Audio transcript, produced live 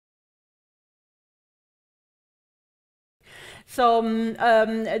So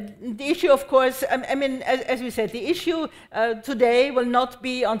the issue, of course, I mean, as we said, the issue today will not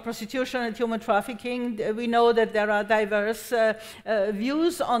be on prostitution and human trafficking. We know that there are diverse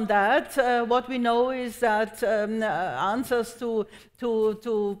views on that. What we know is that answers to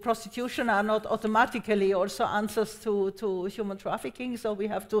prostitution are not automatically also answers to human trafficking. So we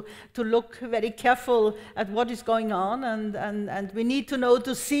have to look very careful at what is going on, and we need to know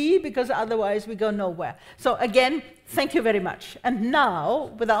to see, because otherwise we go nowhere. So again, thank you very much. And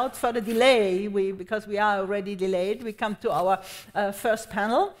now, without further delay, because we are already delayed, we come to our first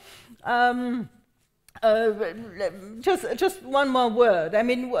panel. Just one more word. I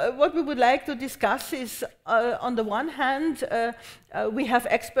mean, what we would like to discuss is, on the one hand, we have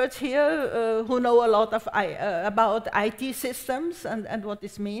experts here who know a lot of about IT systems and what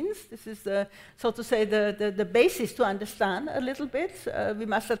this means. This is, so to say, the basis to understand a little bit. We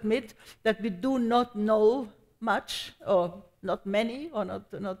must admit that we do not know much, or not many, or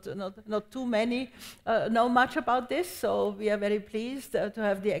not too many know much about this, so we are very pleased to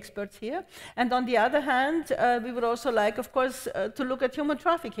have the experts here. And on the other hand, we would also like, of course, to look at human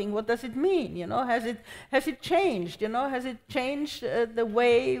trafficking. What does it mean? You know, has it changed? You know, has it changed the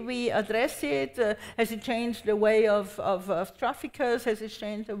way we address it? Has it changed the way of traffickers? Has it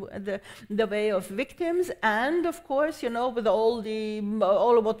changed the way of victims? And of course, you know, with all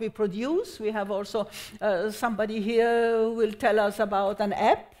of what we produce, we have also somebody here who will tell us about an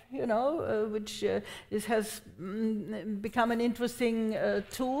app, you know, which has become an interesting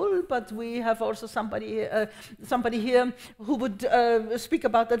tool, but we have also somebody here who would speak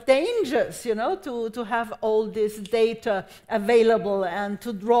about the dangers, you know, to have all this data available and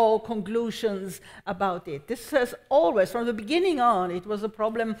to draw conclusions about it. This has always, from the beginning on, it was a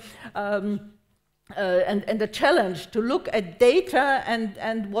problem and a challenge to look at data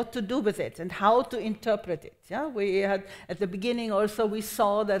and what to do with it and how to interpret it. Yeah, we had at the beginning also we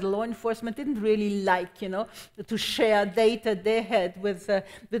saw that law enforcement didn't really like, you know, to share data they had with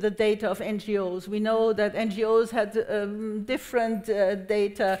the data of NGOs. We know that NGOs had different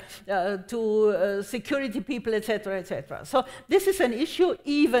data to security people, etc., etc. So this is an issue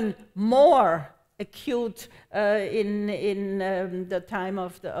even more acute in the time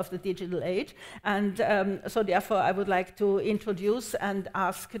of the digital age, and so therefore I would like to introduce and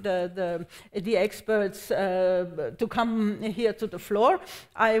ask the experts to come here to the floor.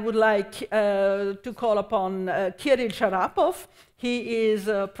 I would like to call upon Kiril Sharapov. He is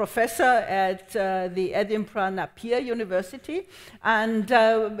a professor at the Edinburgh Napier University, and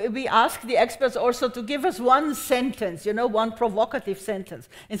we ask the experts also to give us one sentence, you know, one provocative sentence.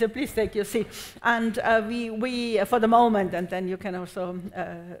 And so please take your seat. And we for the moment, and then you can also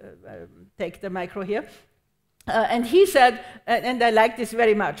take the micro here. And he said, and I like this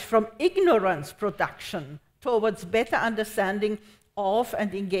very much, from ignorance production towards better understanding of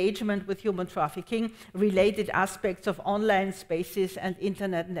and engagement with human trafficking, related aspects of online spaces and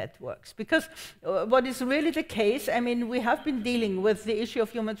internet networks. Because what is really the case, I mean, we have been dealing with the issue of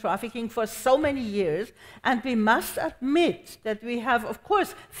human trafficking for so many years, and we must admit that we have, of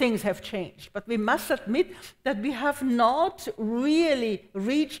course, things have changed, but we must admit that we have not really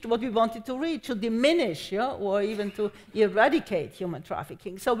reached what we wanted to reach, to diminish, yeah, or even to eradicate human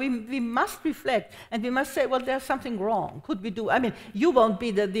trafficking. So we must reflect, and we must say, well, there's something wrong. Could we do, I mean, you won't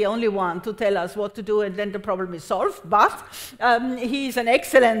be the only one to tell us what to do and then the problem is solved, but he's an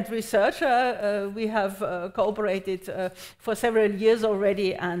excellent researcher. We have cooperated for several years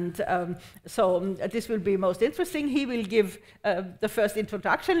already, and so this will be most interesting. He will give the first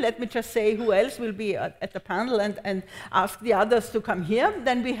introduction. Let me just say who else will be at the panel and ask the others to come here.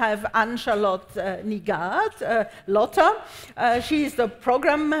 Then we have Anne-Charlotte Nygard, Lotta. She is the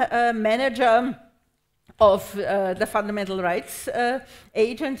program manager of the Fundamental Rights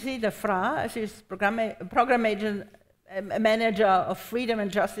Agency, the FRA. She's program agent, manager of Freedom and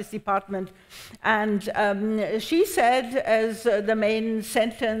Justice Department. And she said, as the main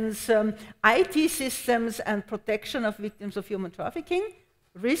sentence, IT systems and protection of victims of human trafficking,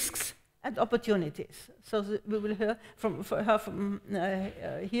 risks and opportunities. So we will hear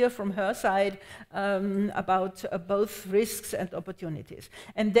from her side about both risks and opportunities.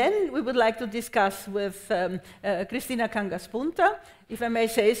 And then we would like to discuss with Kristiina Kangaspunta, if I may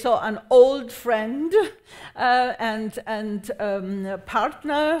say so, an old friend and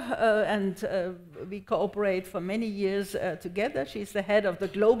partner, and we cooperate for many years together. She's the head of the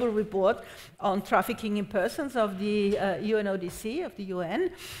global report on trafficking in persons of the UNODC, of the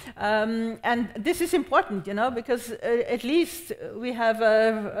UN. And this is important, you know, because at least we have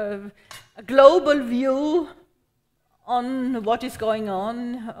a global view on what is going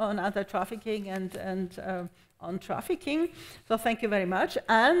on anti-trafficking and on trafficking. So thank you very much.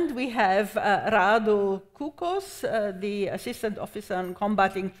 And we have Radu Cucos, the Assistant Officer on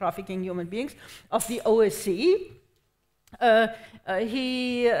Combating Trafficking Human Beings of the OSCE.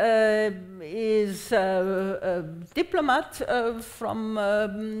 He is a diplomat from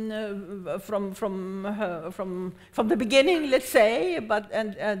the beginning, let's say,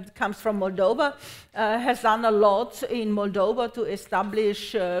 and comes from Moldova. Has done a lot in Moldova to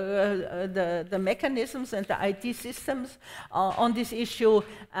establish the mechanisms and the IT systems on this issue.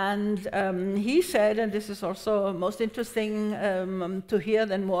 And he said, and this is also most interesting to hear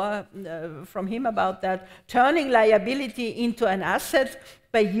then more from him about that, turning liability into an asset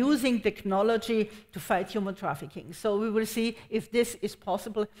by using technology to fight human trafficking. So we will see if this is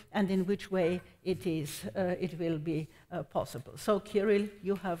possible and in which way it will be possible. So Kiril,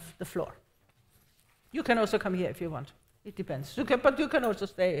 you have the floor. You can also come here if you want. It depends. But you can also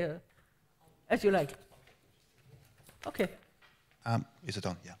stay as you like. Okay. Is it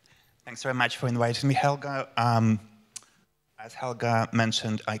on? Yeah. Thanks very much for inviting me, Helga. As Helga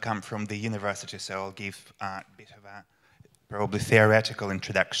mentioned, I come from the university, so I'll give a bit of a probably theoretical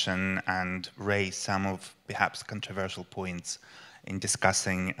introduction and raise some of perhaps controversial points in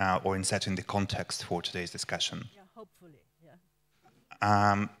discussing or in setting the context for today's discussion. Yeah, hopefully.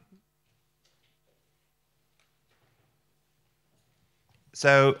 Yeah.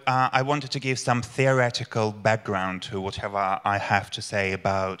 So I wanted to give some theoretical background to whatever I have to say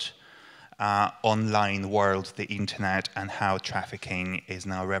about online world, the internet, and how trafficking is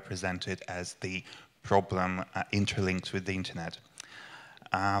now represented as the problem interlinked with the internet.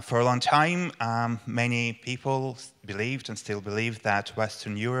 For a long time, many people believed and still believe that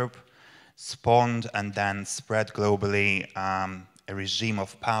Western Europe spawned and then spread globally a regime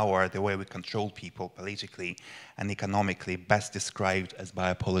of power, the way we control people politically and economically, best described as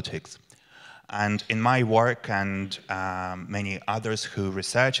biopolitics. And in my work and many others who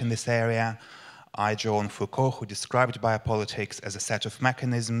research in this area, I draw on Foucault, who described biopolitics as a set of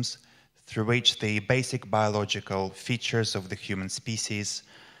mechanisms through which the basic biological features of the human species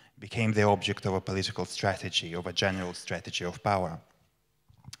became the object of a political strategy, of a general strategy of power.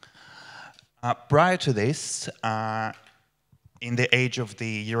 Prior to this, in the age of the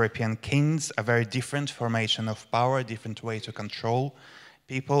European kings, a very different formation of power, a different way to control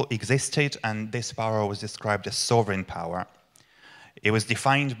people existed, and this power was described as sovereign power. It was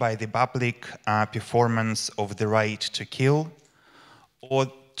defined by the public performance of the right to kill or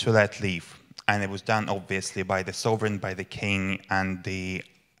to let live, and it was done obviously by the sovereign, by the king, and the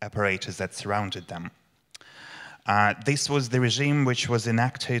apparatus that surrounded them. This was the regime which was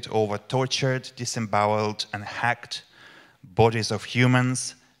enacted over tortured, disemboweled, and hacked bodies of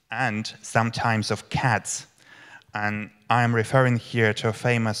humans and sometimes of cats. And I am referring here to a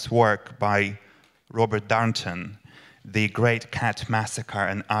famous work by Robert Darnton, The Great Cat Massacre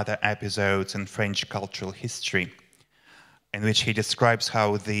and Other Episodes in French Cultural History, in which he describes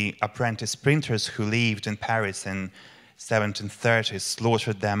how the apprentice printers who lived in Paris in 1730s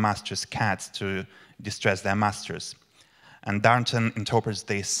slaughtered their masters' cats to distress their masters. And Darnton interprets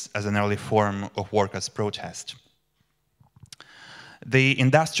this as an early form of workers' protest. The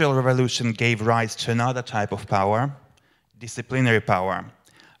Industrial Revolution gave rise to another type of power, disciplinary power,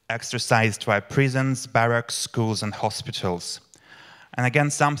 exercised by prisons, barracks, schools, and hospitals. And again,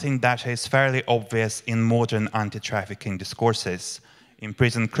 something that is fairly obvious in modern anti-trafficking discourses: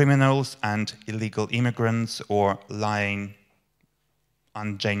 imprison criminals and illegal immigrants or lying,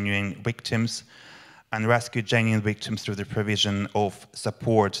 ungenuine victims, and rescue genuine victims through the provision of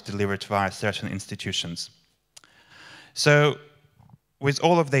support delivered via certain institutions. So, with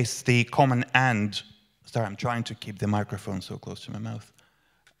all of this, the common end, sorry, I'm trying to keep the microphone so close to my mouth,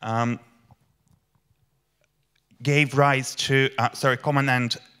 gave rise to, common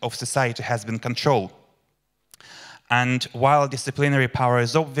end of society has been control. And while disciplinary power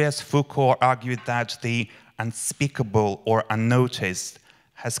is obvious, Foucault argued that the unspeakable or unnoticed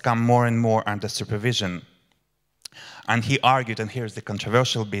has come more and more under supervision. And he argued, and here's the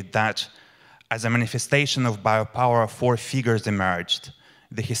controversial bit, that as a manifestation of biopower, four figures emerged: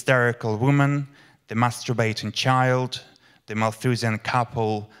 the hysterical woman, the masturbating child, the Malthusian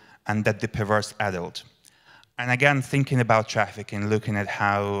couple, and that the perverse adult. And again, thinking about trafficking, looking at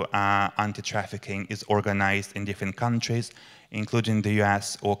how anti-trafficking is organized in different countries, including the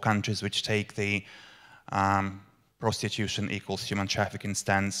US or countries which take the prostitution equals human trafficking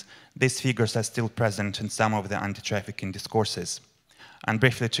stance, these figures are still present in some of the anti-trafficking discourses. And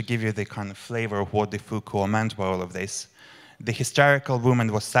briefly, to give you the kind of flavor of what the Foucault meant by all of this, the hysterical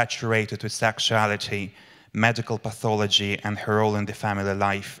woman was saturated with sexuality medical pathology, and her role in the family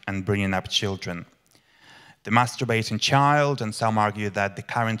life and bringing up children. The masturbating child, and some argue that the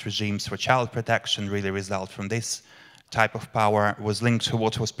current regimes for child protection really result from this type of power, was linked to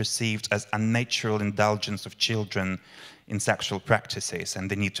what was perceived as unnatural indulgence of children in sexual practices and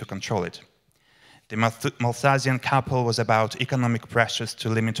the need to control it. The Malthusian couple was about economic pressures to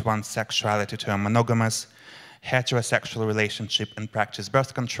limit one's sexuality to a monogamous, heterosexual relationship and practice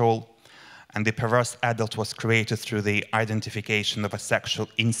birth control, and the perverse adult was created through the identification of a sexual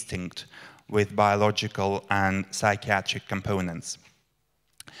instinct with biological and psychiatric components.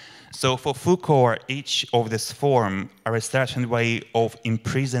 So for Foucault, each of these forms are a certain way of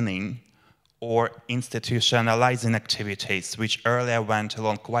imprisoning or institutionalizing activities which earlier went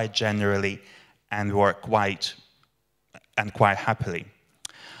along quite generally and were quite happily.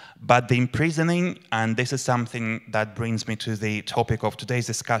 But the imprisoning, and this is something that brings me to the topic of today's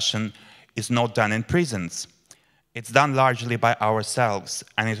discussion, is not done in prisons. It's done largely by ourselves,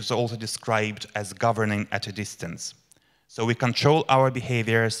 and it is also described as governing at a distance. So we control our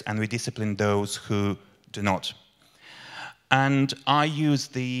behaviors and we discipline those who do not. And I use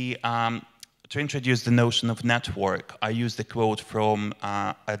the, to introduce the notion of network, I use the quote from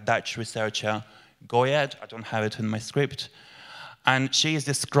a Dutch researcher, Goyet, I don't have it in my script, and she is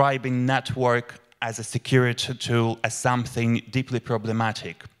describing network as a security tool as something deeply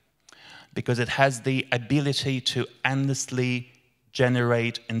problematic, because it has the ability to endlessly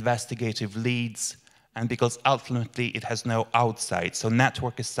generate investigative leads, and because ultimately it has no outside. So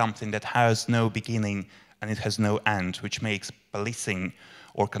network is something that has no beginning and it has no end, which makes policing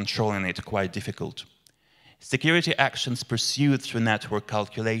or controlling it quite difficult. Security actions pursued through network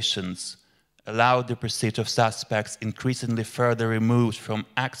calculations allow the pursuit of suspects increasingly further removed from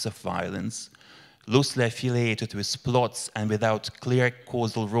acts of violence, loosely affiliated with plots and without clear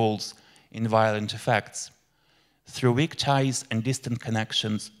causal roles in violent effects. Through weak ties and distant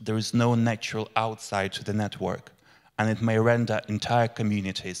connections, there is no natural outside to the network, and it may render entire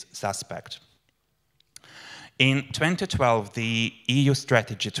communities suspect. In 2012, the EU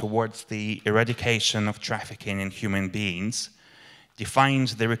strategy towards the eradication of trafficking in human beings defined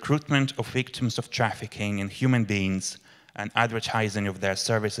the recruitment of victims of trafficking in human beings and advertising of their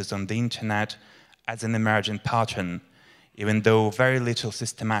services on the internet as an emerging pattern, even though very little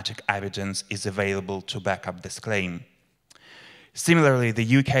systematic evidence is available to back up this claim. Similarly,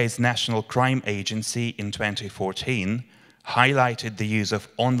 the UK's National Crime Agency in 2014 highlighted the use of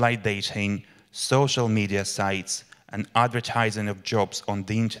online dating, social media sites, and advertising of jobs on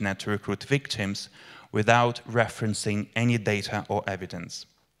the internet to recruit victims without referencing any data or evidence.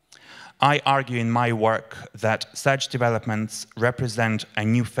 I argue in my work that such developments represent a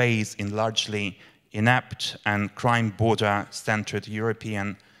new phase in largely inept and crime border-centered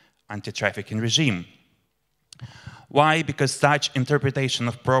European anti-trafficking regime. Why? Because such interpretation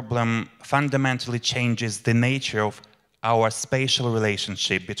of problem fundamentally changes the nature of our spatial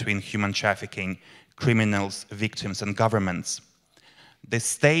relationship between human trafficking, criminals, victims, and governments. The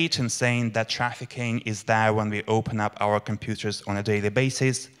state, in saying that trafficking is there when we open up our computers on a daily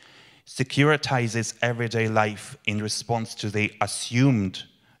basis, securitizes everyday life in response to the assumed,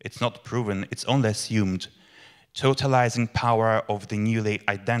 it's not proven, it's only assumed, totalizing power of the newly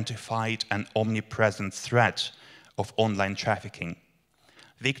identified and omnipresent threat of online trafficking.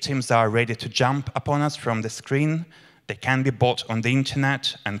 Victims are ready to jump upon us from the screen, they can be bought on the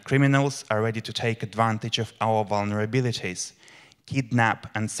internet, and criminals are ready to take advantage of our vulnerabilities, kidnap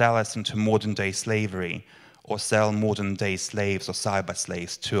and sell us into modern-day slavery, or sell modern-day slaves or cyber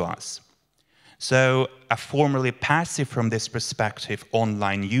slaves to us. So a formerly passive from this perspective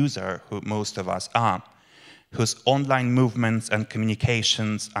online user, who most of us are, whose online movements and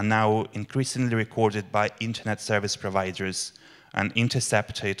communications are now increasingly recorded by internet service providers and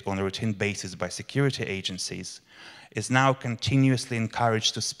intercepted on a routine basis by security agencies, is now continuously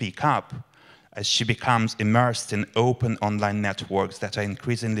encouraged to speak up as she becomes immersed in open online networks that are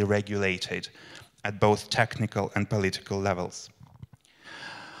increasingly regulated at both technical and political levels.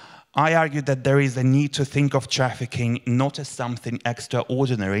 I argue that there is a need to think of trafficking not as something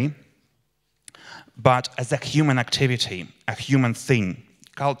extraordinary, but as a human activity, a human thing,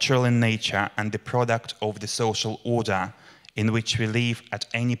 cultural in nature and the product of the social order in which we live at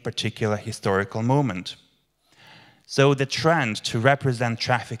any particular historical moment. So the trend to represent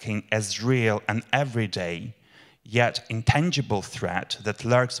trafficking as real and everyday, yet intangible threat that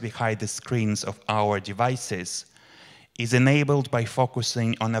lurks behind the screens of our devices is enabled by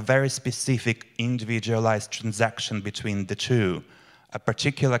focusing on a very specific individualized transaction between the two, a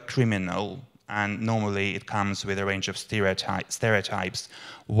particular criminal, and normally it comes with a range of stereotypes,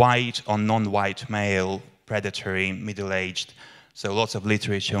 white or non-white male, predatory, middle-aged. So lots of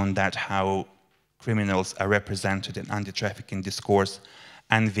literature on that, how criminals are represented in anti-trafficking discourse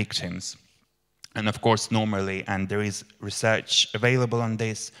and victims. And of course, normally, and there is research available on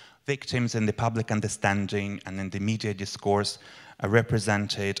this, victims in the public understanding and in the media discourse are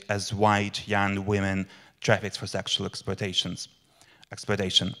represented as white, young women trafficked for sexual exploitation.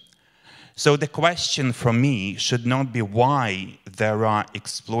 So the question for me should not be why there are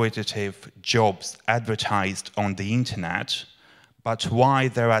exploitative jobs advertised on the internet, but why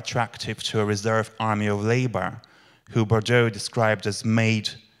they're attractive to a reserve army of labor, who Bordeaux described as made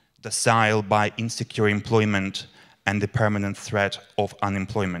docile by insecure employment and the permanent threat of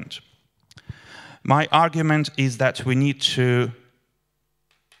unemployment. My argument is that we need to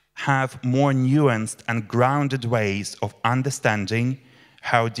have more nuanced and grounded ways of understanding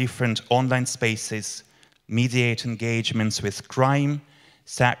how different online spaces mediate engagements with crime,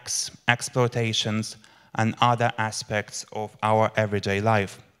 sex, exploitations, and other aspects of our everyday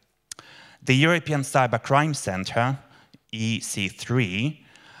life. The European Cybercrime Center, EC3,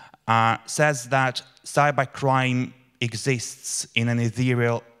 says that cybercrime exists in an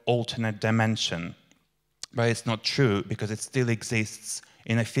ethereal alternate dimension. But it's not true, because it still exists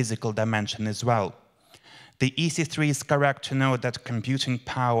in a physical dimension as well. The EC3 is correct to note that computing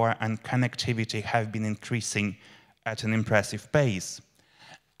power and connectivity have been increasing at an impressive pace.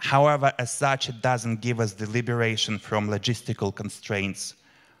 However, as such, it doesn't give us the liberation from logistical constraints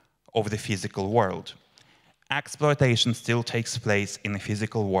of the physical world. Exploitation still takes place in the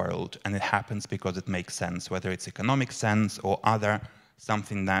physical world, and it happens because it makes sense, whether it's economic sense or other,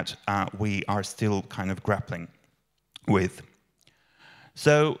 something that we are still kind of grappling with.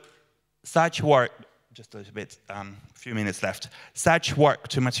 So such work, just a little bit, a few minutes left, such work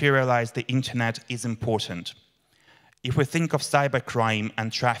to materialize the internet is important. If we think of cybercrime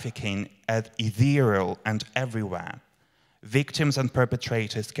and trafficking as ethereal and everywhere, victims and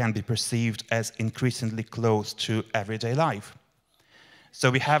perpetrators can be perceived as increasingly close to everyday life. So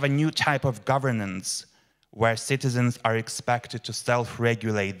we have a new type of governance where citizens are expected to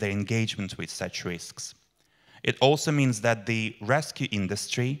self-regulate their engagement with such risks. It also means that the rescue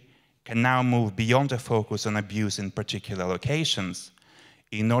industry can now move beyond a focus on abuse in particular locations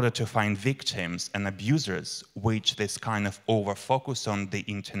in order to find victims and abusers, which this kind of over-focus on the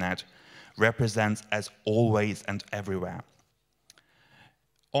internet represents as always and everywhere.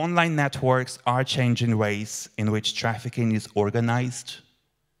 Online networks are changing ways in which trafficking is organized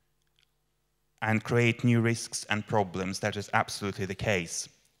and create new risks and problems. That is absolutely the case.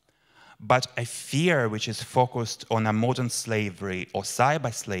 But a fear which is focused on a modern slavery or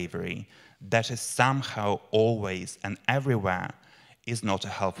cyber slavery that is somehow always and everywhere is not a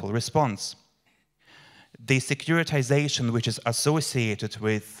helpful response. The securitization which is associated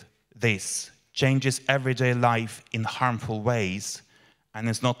with this changes everyday life in harmful ways and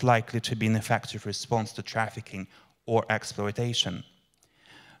is not likely to be an effective response to trafficking or exploitation.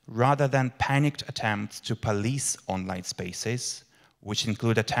 Rather than panicked attempts to police online spaces, which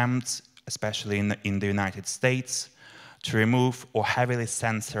include attempts, especially in the United States, to remove or heavily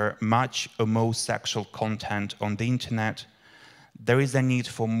censor much or most sexual content on the internet, there is a need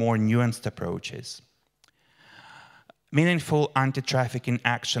for more nuanced approaches. Meaningful anti-trafficking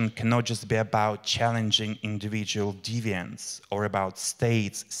action cannot just be about challenging individual deviance or about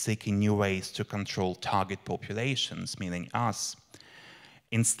states seeking new ways to control target populations, meaning us.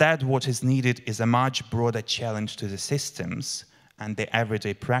 Instead, what is needed is a much broader challenge to the systems and the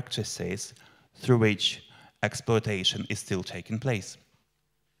everyday practices through which exploitation is still taking place.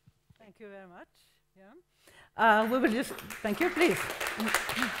 Thank you very much. Yeah. We will just, thank you, please.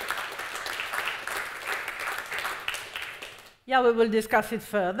 Yeah, we will discuss it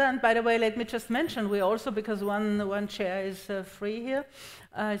further. And by the way, let me just mention, we also, because one chair is free here,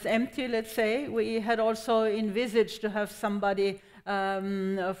 it's empty, let's say, we had also envisaged to have somebody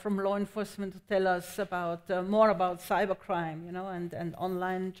from law enforcement to tell us about more about cybercrime, you know, and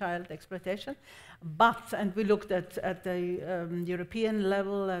online child exploitation. But, and we looked at the European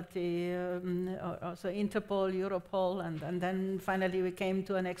level, at the also Interpol, Europol, and then finally we came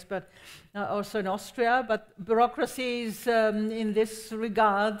to an expert also in Austria. But bureaucracy is in this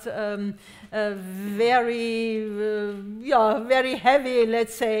regard very, very heavy,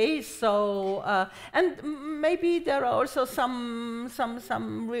 let's say. So, and maybe there are also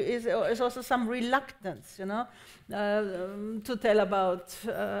is also some reluctance, you know. to tell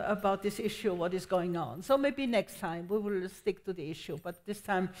about this issue, what is going on. So maybe next time we will stick to the issue, but this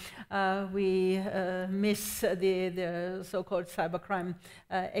time we miss the so-called cybercrime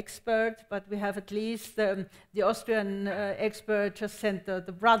expert, but we have at least the Austrian expert just sent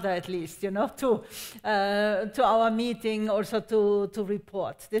the brother, at least, you know, to our meeting also to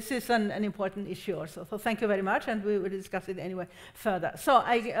report. This is an important issue also. So thank you very much, and we will discuss it anyway further. So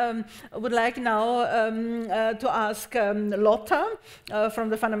I would like now to ask Lotta from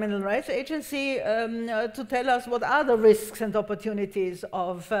the Fundamental Rights Agency to tell us what are the risks and opportunities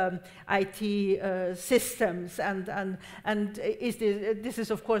of IT systems, and is this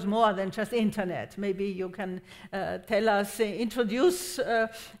is of course more than just internet. Maybe you can tell us, introduce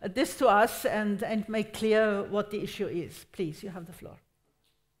this to us, and make clear what the issue is. Please, you have the floor.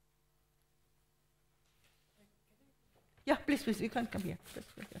 Yeah, please, you can come here.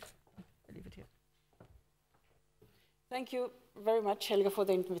 I'll leave it here. Thank you very much, Helga, for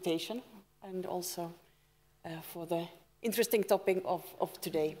the invitation, and also for the interesting topic of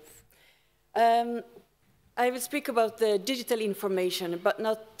today. I will speak about the digital information, but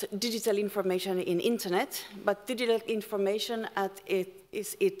not digital information in internet, but digital information as it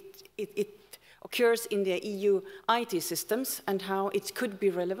occurs in the EU IT systems, and how it could be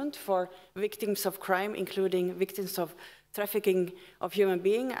relevant for victims of crime, including victims of trafficking of human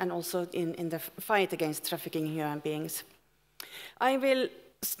beings, and also in the fight against trafficking human beings. I will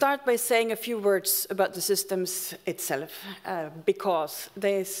start by saying a few words about the systems itself, because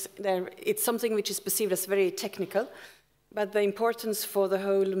it's something which is perceived as very technical, but the importance for the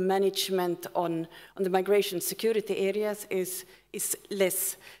whole management on the migration security areas is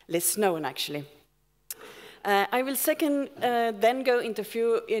less known, actually. I will second then go into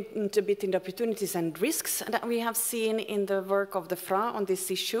a bit in the opportunities and risks that we have seen in the work of the FRA on this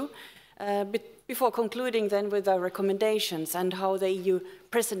issue, before concluding then with our recommendations and how the EU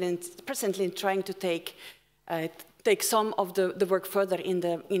presently trying to take some of the work further in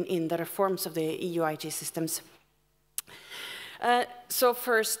the reforms of the EU IT systems. So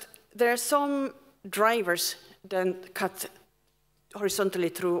first, there are some drivers that cut horizontally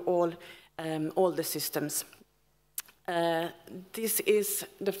through all the systems. This is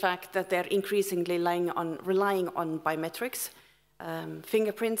the fact that they're increasingly relying on biometrics,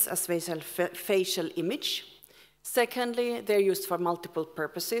 fingerprints as well as facial image. Secondly, they're used for multiple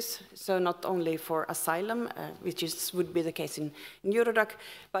purposes, so not only for asylum, which would be the case in Eurodac,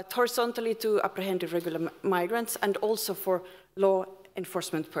 but horizontally to apprehend irregular migrants, and also for law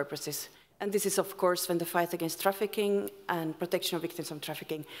enforcement purposes. And this is, of course, when the fight against trafficking and protection of victims of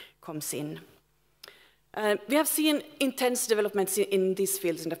trafficking comes in. We have seen intense developments in these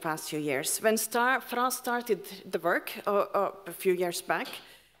fields in the past few years. When FRA started the work a few years back,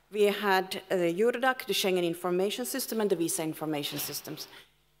 we had Eurodac, the Schengen Information System, and the Visa Information Systems.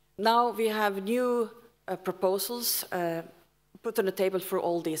 Now we have new proposals put on the table for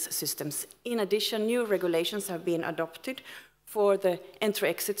all these systems. In addition, new regulations have been adopted for the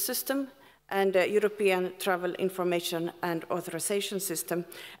entry-exit system and the European Travel Information and Authorization System,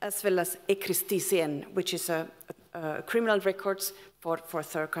 as well as ECRIS-TCN, which is a criminal records for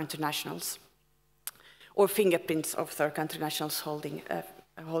third country nationals, or fingerprints of third country nationals holding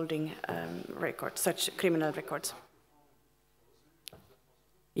records, such criminal records.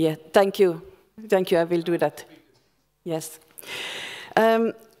 Yeah, thank you. Thank you, I will do that. Yes.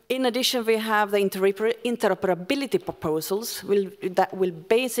 In addition, we have the interoperability proposals that will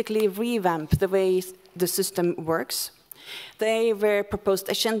basically revamp the way the system works. They were proposed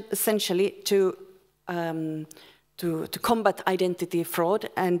essentially to combat identity fraud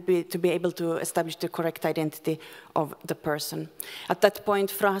and to be able to establish the correct identity of the person. At that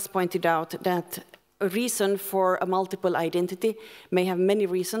point, FRA has pointed out that a reason for a multiple identity may have many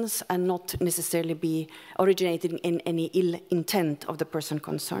reasons and not necessarily be originating in any ill intent of the person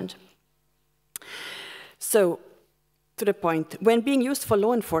concerned. So, to the point, when being used for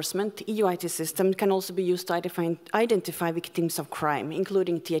law enforcement, EU IT system can also be used to identify victims of crime,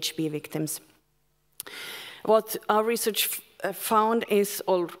 including THP victims. What our research found is,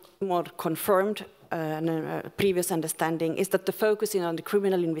 or more confirmed, previous understanding, is that the focus is on the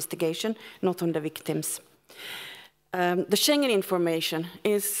criminal investigation, not on the victims. The Schengen information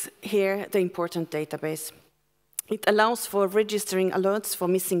is here the important database. It allows for registering alerts for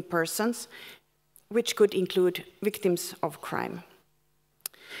missing persons, which could include victims of crime.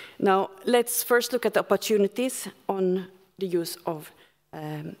 Now, let's first look at the opportunities on the use of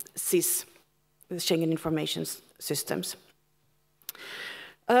SIS, the Schengen information systems.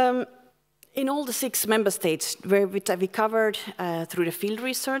 In all the 6 member states where we covered through the field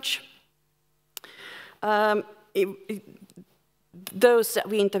research, those that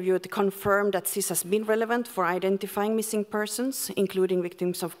we interviewed confirmed that CIS has been relevant for identifying missing persons, including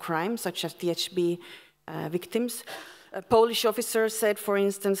victims of crime, such as THB victims. A Polish officer said, for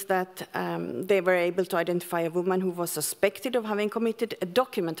instance, that they were able to identify a woman who was suspected of having committed a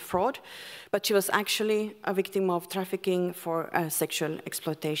document fraud, but she was actually a victim of trafficking for sexual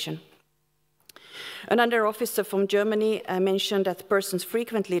exploitation. Another officer from Germany mentioned that persons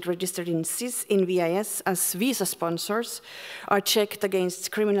frequently registered in CIS in VIS as visa sponsors are checked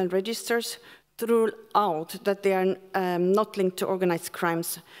against criminal registers to rule out that they are not linked to organized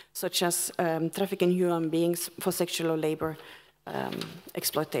crimes such as trafficking human beings for sexual or labor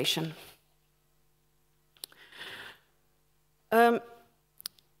exploitation.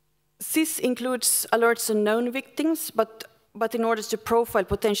 CIS includes alerts on known victims, but in order to profile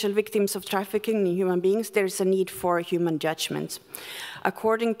potential victims of trafficking in human beings, there is a need for human judgment.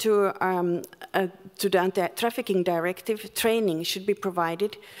 According to the Anti-Trafficking Directive, training should be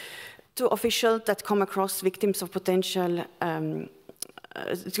provided to officials that come across victims of potential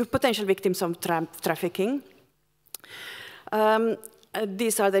victims of trafficking.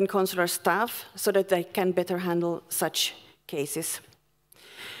 These are then consular staff so that they can better handle such cases.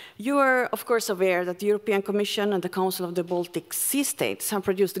 You are, of course, aware that the European Commission and the Council of the Baltic Sea States have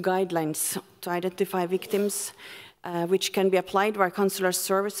produced guidelines to identify victims, which can be applied by consular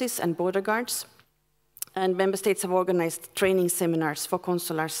services and border guards. And member states have organized training seminars for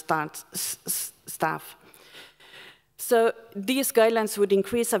consular staff. So these guidelines would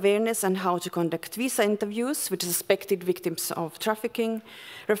increase awareness on how to conduct visa interviews with suspected victims of trafficking,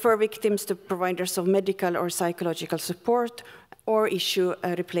 refer victims to providers of medical or psychological support, or issue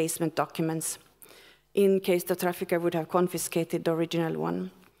replacement documents in case the trafficker would have confiscated the original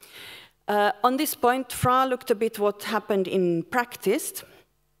one. On this point, Fra looked a bit what happened in practice.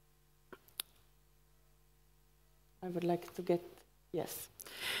 I would like to get, yes,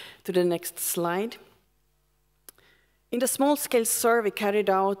 to the next slide. In the small-scale survey carried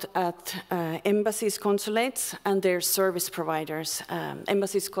out at embassies, consulates, and their service providers.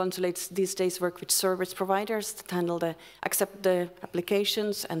 Embassies, consulates these days work with service providers to handle accept the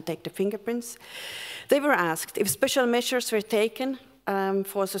applications and take the fingerprints. They were asked if special measures were taken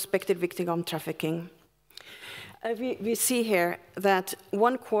for suspected victim of trafficking. We see here that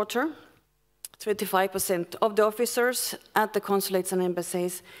 1/4, 25% of the officers at the consulates and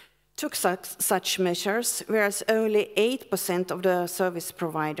embassies took such measures, whereas only 8% of the service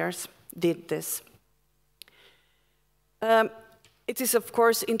providers did this. It is, of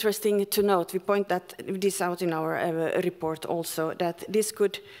course, interesting to note, we point this out in our report also, that this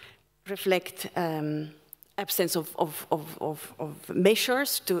could reflect absence of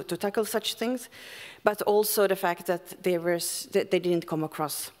measures to tackle such things, but also the fact that they didn't come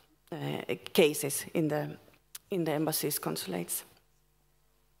across cases in the embassies, consulates.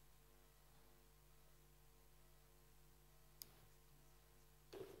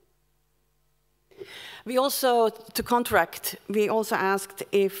 We also, to counteract, we also asked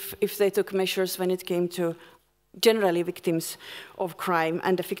if they took measures when it came to generally victims of crime,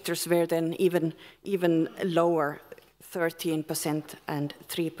 and the figures were then even lower, 13% and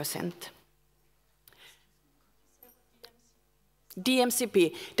 3%.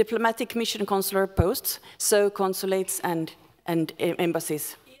 DMCP, diplomatic mission consular posts, so consulates and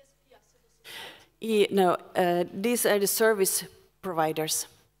embassies. No, these are the service providers.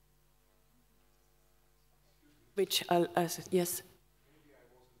 Which, yes.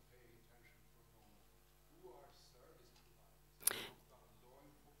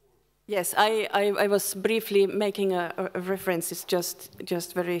 Yes, I was briefly making a reference, it's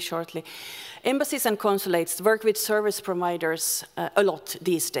just very shortly. Embassies and consulates work with service providers a lot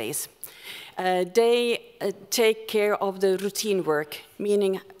these days. They take care of the routine work,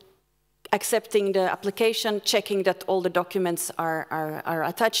 meaning accepting the application, checking that all the documents are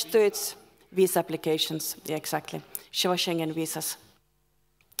attached to it, visa applications, yeah, exactly, Schengen visas.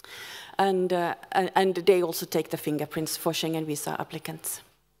 And they also take the fingerprints for Schengen visa applicants.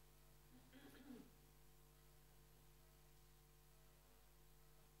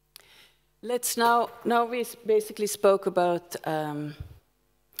 Let's now we basically spoke about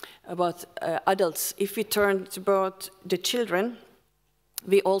adults. If we turn to about the children,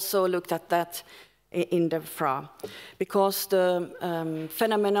 we also looked at that in the FRA, because the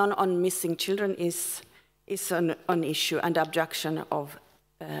phenomenon on missing children is an issue, and abduction of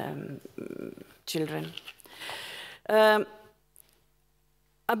children.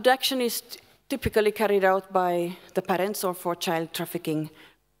 Abduction is typically carried out by the parents or for child trafficking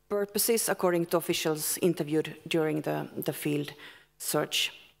purposes, according to officials interviewed during the field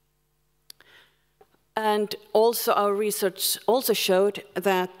search. And also our research also showed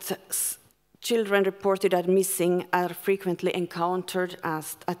that children reported as missing are frequently encountered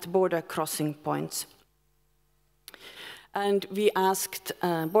at border crossing points. And we asked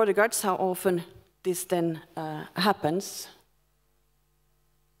border guards how often this then happens.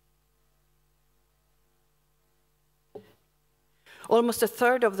 Almost a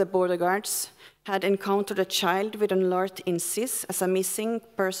third of the border guards had encountered a child with an alert in SIS as a missing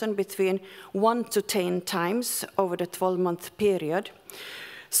person between 1 to 10 times over the 12-month period.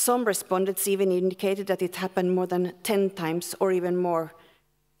 Some respondents even indicated that it happened more than 10 times or even more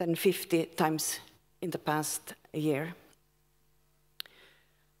than 50 times in the past year.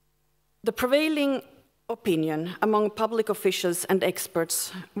 The prevailing opinion among public officials and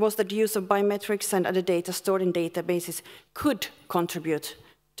experts was that the use of biometrics and other data stored in databases could contribute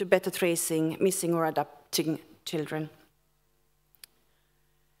to better tracing missing or adopting children.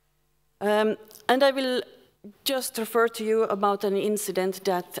 And I will just refer to you about an incident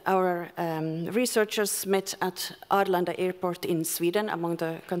that our researchers met at Arlanda Airport in Sweden, among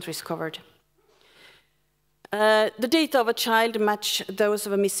the countries covered. The data of a child match those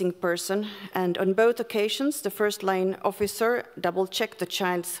of a missing person, and on both occasions, the first-line officer double-checked the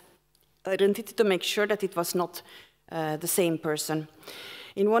child's identity to make sure that it was not the same person.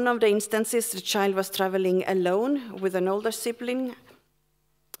 In one of the instances, the child was traveling alone with an older sibling,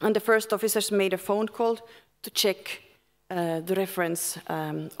 and the first officers made a phone call to check the reference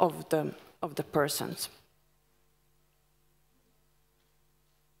of the persons.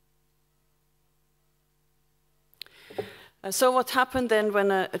 So what happened then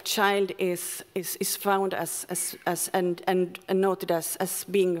when a child is found and noted as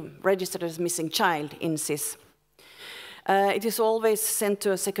being registered as missing child in SIS? It is always sent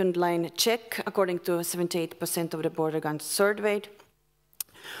to a second-line check, according to 78% of the border guards surveyed.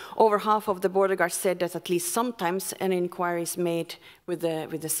 Over half of the border guards said that at least sometimes an inquiry is made with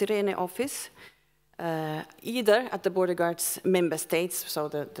the Sirene office, either at the border guards' member states, so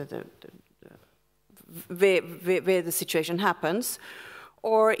where the situation happens,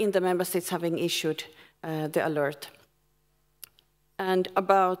 or in the member states having issued the alert. And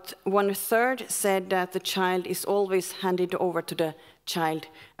about 1/3 said that the child is always handed over to the Child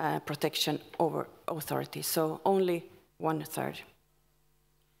Protection Authority, so only 1/3.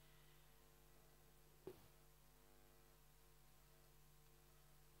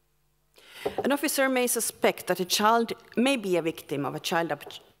 An officer may suspect that a child may be a victim of a child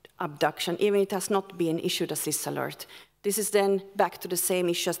abduction, even if it has not been issued a SIS alert. This is then back to the same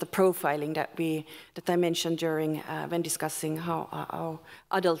issue as the profiling that I mentioned during when discussing how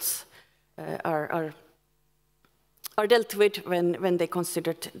adults are dealt with when they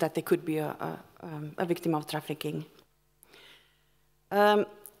considered that they could be a victim of trafficking.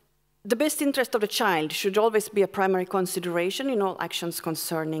 The best interest of the child should always be a primary consideration in all actions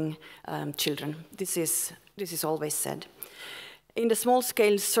concerning children. This is always said. In the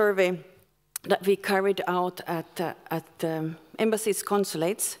small-scale survey that we carried out at embassies,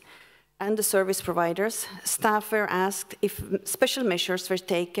 consulates, and the service providers, staff were asked if special measures were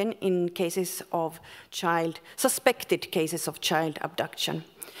taken in cases of suspected cases of child abduction.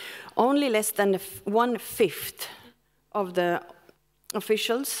 Only less than 1/5 of the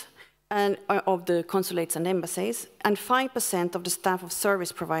officials and of the consulates and embassies, and 5% of the staff of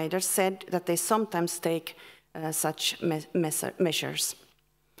service providers said that they sometimes take such measures.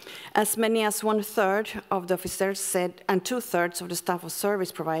 As many as 1/3 of the officers said, and 2/3 of the staff of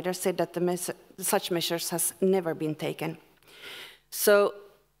service providers said that such measures has never been taken. So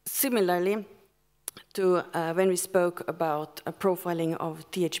similarly to when we spoke about profiling of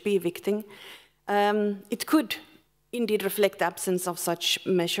THB victim, it could indeed reflect the absence of such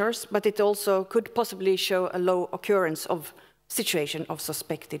measures, but it also could possibly show a low occurrence of situation of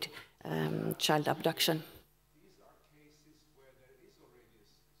suspected child abduction.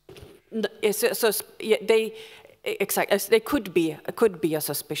 Yes, yeah, they could be a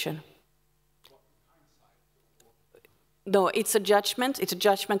suspicion. No, it's a judgment. It's a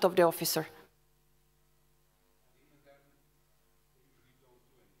judgment of the officer.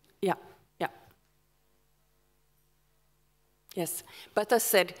 Yeah, yeah. Yes, but as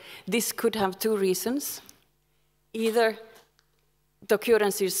said, this could have two reasons. Either the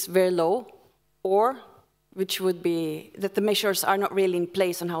occurrence is very low, or which would be that the measures are not really in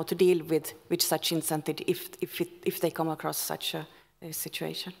place on how to deal with such incident if they come across such a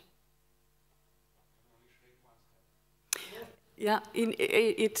situation. Yeah,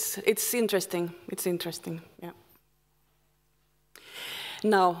 it's interesting. It's interesting. Yeah.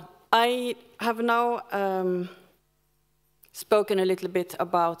 Now I have now spoken a little bit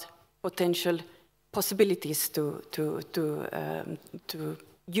about potential possibilities to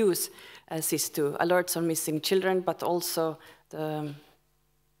use SIS2 alerts on missing children, but also the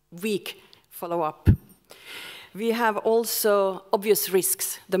weak follow-up. We have also obvious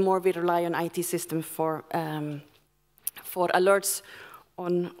risks the more we rely on IT systems for alerts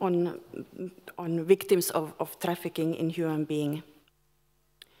on victims of trafficking in human beings.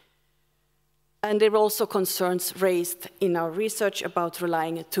 And there were also concerns raised in our research about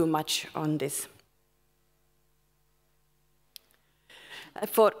relying too much on this. This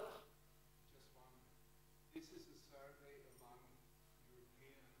is a survey among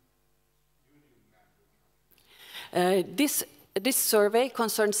European Union member countries. This survey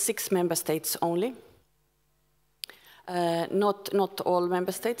concerns 6 member states only, not all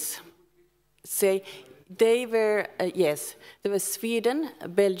member states. Say they were yes, there was Sweden,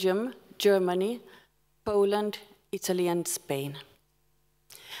 Belgium, Germany, Poland, Italy, and Spain.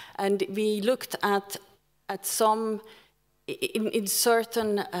 And we looked at some. In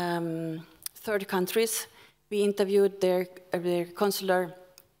certain third countries, we interviewed their consular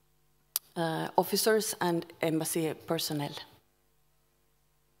officers and embassy personnel.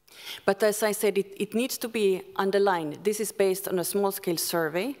 But as I said, it needs to be underlined. This is based on a small-scale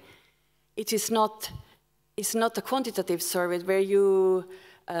survey. It is not a quantitative survey where you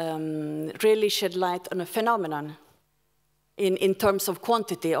really shed light on a phenomenon in terms of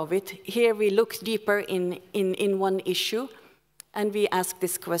quantity of it. Here we look deeper in one issue, and we ask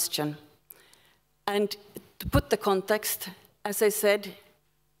this question. And to put the context, as I said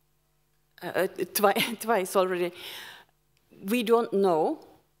twice already, we don't know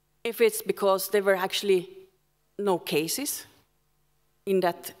if it's because there were actually no cases in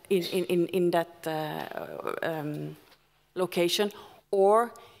that location,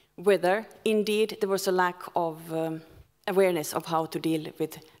 or whether indeed there was a lack of awareness of how to deal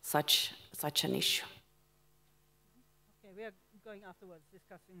with such an issue. Okay, we are going afterwards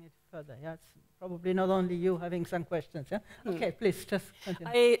discussing it further. Yeah, it's probably not only you having some questions. Yeah. Okay, please just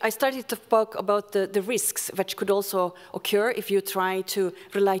continue. I started to talk about the risks which could also occur if you try to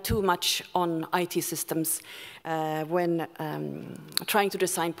rely too much on IT systems when trying to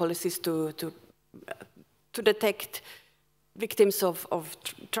design policies to detect victims of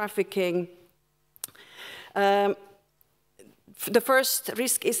trafficking. The first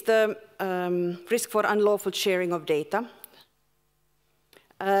risk is the risk for unlawful sharing of data.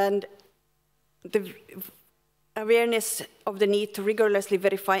 And the awareness of the need to rigorously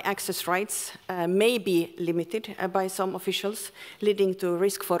verify access rights may be limited by some officials, leading to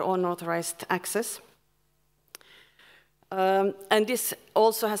risk for unauthorized access. And this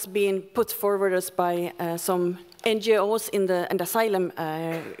also has been put forward as by some NGOs in the asylum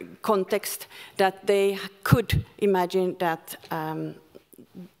context, that they could imagine that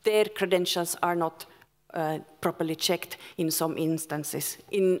their credentials are not properly checked in some instances.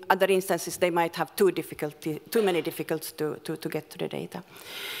 In other instances, they might have too many difficulties to get to the data.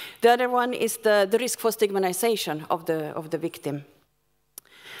 The other one is the risk for stigmatization of the victim.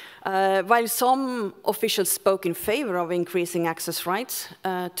 While some officials spoke in favor of increasing access rights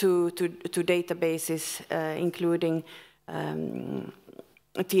to databases, including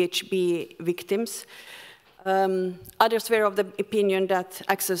THB victims, others were of the opinion that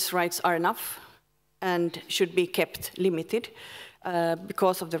access rights are enough and should be kept limited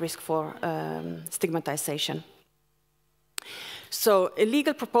because of the risk for stigmatization. So a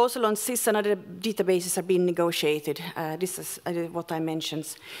legal proposal on SIS and other databases are being negotiated. This is what I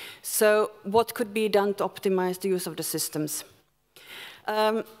mentioned. So what could be done to optimize the use of the systems?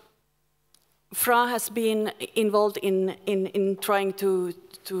 FRA has been involved in trying to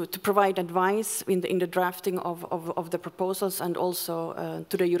provide advice in the drafting of the proposals, and also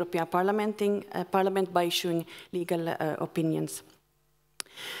to the European Parliament by issuing legal opinions.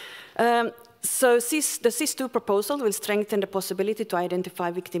 So the SIS2 proposal will strengthen the possibility to identify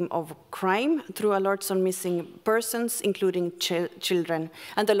victims of crime through alerts on missing persons, including children.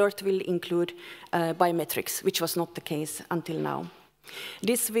 And the alert will include biometrics, which was not the case until now.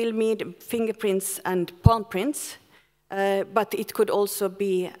 This will mean fingerprints and palm prints, but it could also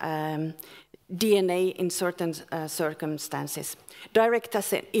be DNA in certain circumstances.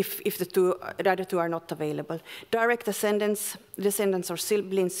 If the other two are not available. Direct descendants or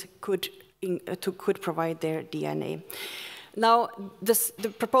siblings could provide their DNA. Now, the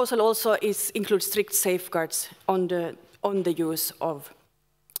proposal also includes strict safeguards on the use of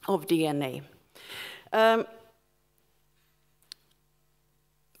DNA.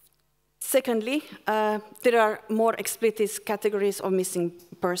 Secondly, there are more explicit categories of missing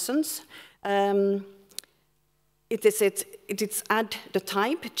persons. it is add the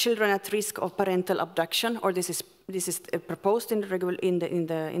type, children at risk of parental abduction, or this is proposed in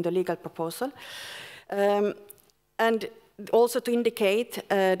the legal proposal, and also to indicate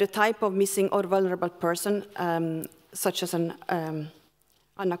the type of missing or vulnerable person, such as an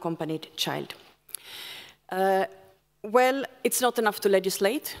unaccompanied child. Well, it's not enough to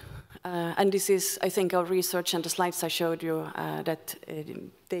legislate, and this is, I think, our research and the slides I showed you that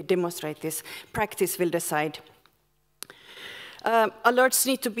they demonstrate this. Practice will decide. Alerts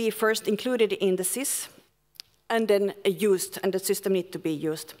need to be first included in the SIS and then used, and the system needs to be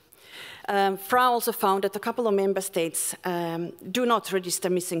used. FRA also found that a couple of member states do not register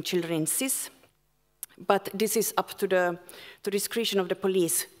missing children in SIS, but this is up to the discretion of the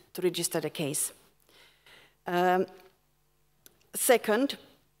police to register the case. Second,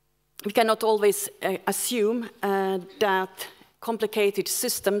 we cannot always assume that complicated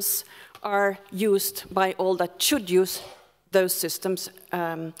systems are used by all that should use those systems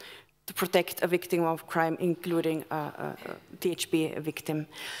to protect a victim of crime, including a THP victim.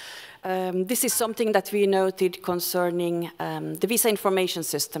 This is something that we noted concerning the visa information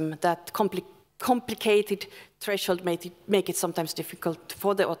system, that complicated threshold make it sometimes difficult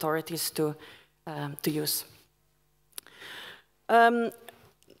for the authorities to use.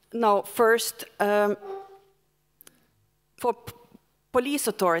 Now, first, for police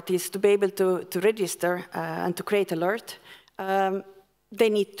authorities to be able to register and to create alert, they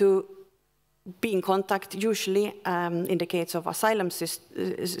need to be in contact, usually in the case of asylum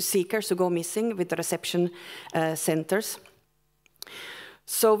seekers who go missing, with the reception centers.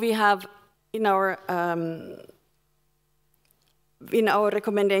 So we have in our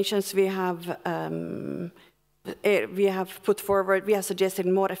recommendations we have put forward, we have suggested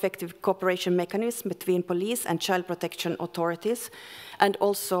more effective cooperation mechanisms between police and child protection authorities, and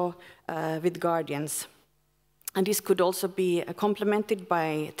also with guardians. And this could also be complemented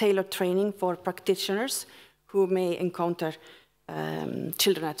by tailored training for practitioners who may encounter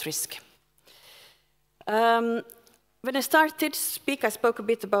children at risk. When I started to speak, I spoke a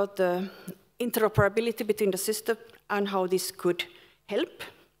bit about the interoperability between the system and how this could help.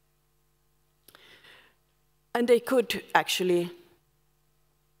 And they could actually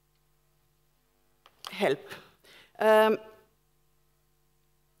help.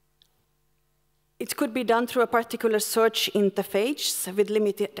 It could be done through a particular search interface with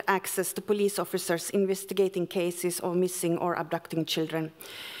limited access to police officers investigating cases of missing or abducting children.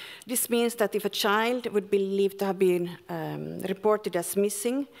 This means that if a child would be believed to have been reported as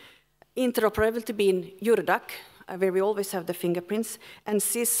missing, interoperability being Eurodac, where we always have the fingerprints, and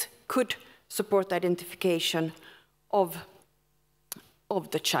SIS could support identification of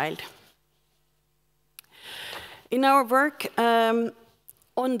the child. In our work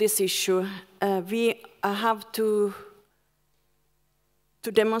on this issue, we have to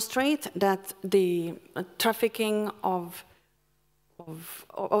demonstrate that the trafficking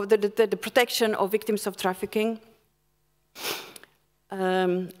the protection of victims of trafficking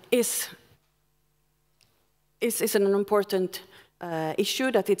is an important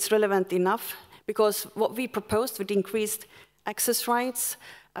issue, that it's relevant enough, because what we proposed with increased access rights,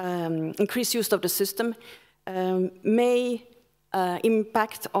 increased use of the system, may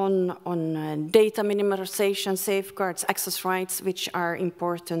impact on data minimization, safeguards, access rights, which are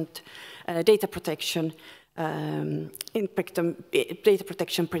important, data protection, data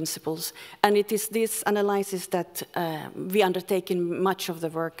protection principles. And it is this analysis that we undertake in much of the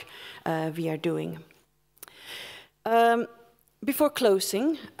work we are doing. Before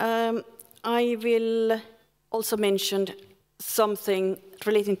closing, I will also mention something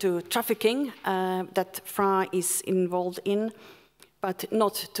relating to trafficking that FRA is involved in, but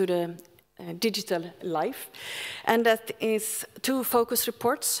not to the digital life. And that is 2 focus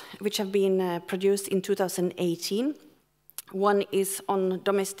reports which have been produced in 2018. One is on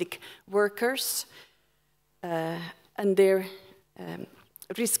domestic workers and their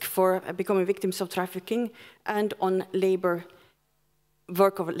risk for becoming victims of trafficking, and on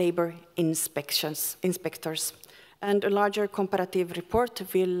work of labor inspectors. And a larger comparative report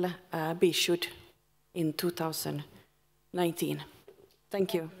will be issued in 2019. Thank you.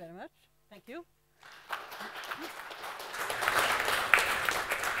 Thank you very much. Thank you.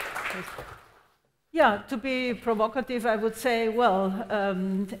 Yeah, to be provocative, I would say, well,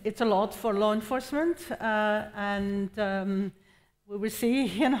 it's a lot for law enforcement, and we will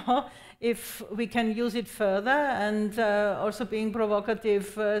see, if we can use it further, and also being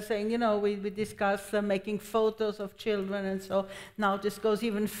provocative, saying, you know, we discuss making photos of children, and so now this goes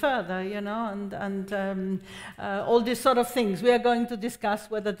even further, you know, and all these sort of things. We are going to discuss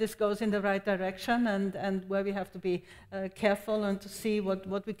whether this goes in the right direction, and where we have to be careful and to see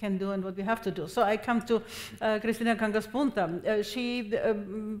what we can do and what we have to do. So I come to Kristiina Kangaspunta. She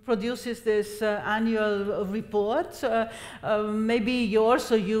produces this annual report. Maybe you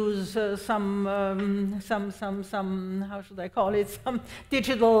also use some how should I call it, some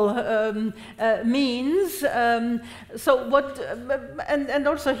digital means. So what, and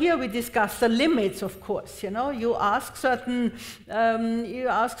also here we discuss the limits, of course. You know, you ask certain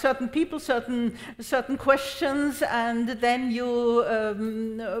people certain questions, and then you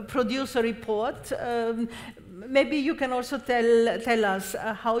produce a report. Maybe you can also tell us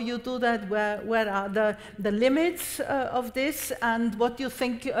how you do that, where are the limits of this, and what you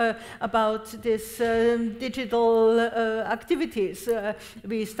think about this digital activities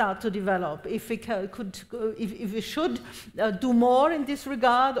we start to develop. If we if we should do more in this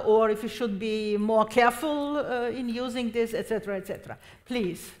regard, or if we should be more careful in using this, etc., etc.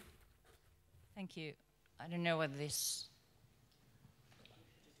 Please. Thank you. I don't know whether this.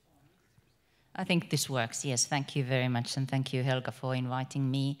 I think this works, yes. Thank you very much, and thank you, Helga, for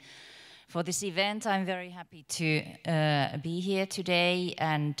inviting me for this event. I'm very happy to be here today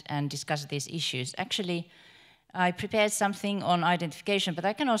and discuss these issues. Actually, I prepared something on identification, but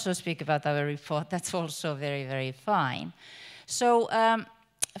I can also speak about our report. That's also very, very fine. So,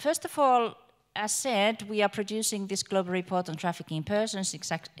 first of all, as said, we are producing this global report on trafficking in persons.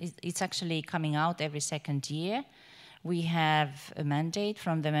 It's actually coming out every second year. We have a mandate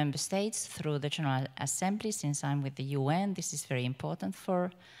from the member states through the General Assembly. Since I'm with the UN, this is very important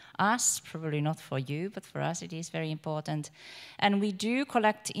for us, probably not for you, but for us it is very important. And we do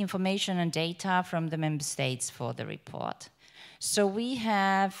collect information and data from the member states for the report. So we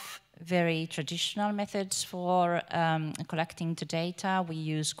have very traditional methods for collecting the data. We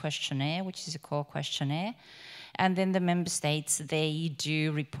use questionnaire, which is a core questionnaire. And then the member states, they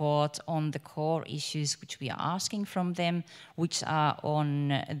do report on the core issues which we are asking from them, which are on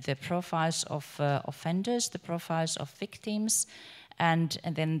the profiles of offenders, the profiles of victims, and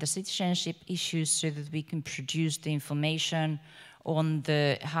then the citizenship issues, so that we can produce the information on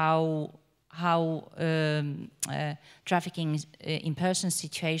the how trafficking in person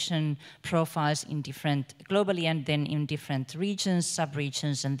situation profiles in different, globally, and then in different regions,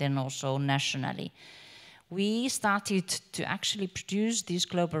 sub-regions, and then also nationally. We started to actually produce these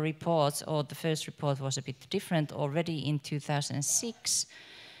global reports, or the first report was a bit different, already in 2006.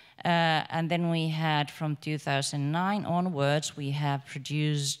 And then we had, from 2009 onwards, we have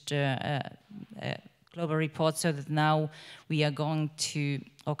produced global reports, so that now we are going to,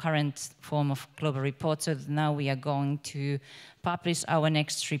 or current form of global report, so that now we are going to publish our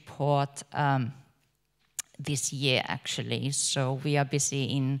next report this year, actually. So we are busy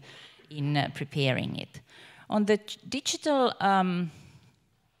in preparing it. On the digital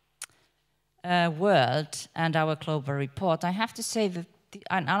world and our global report, I have to say that,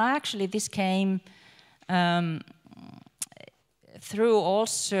 and actually this came through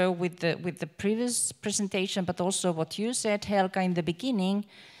also with the previous presentation, but also what you said, Helga, in the beginning,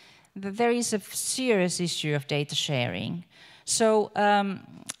 that there is a serious issue of data sharing. So,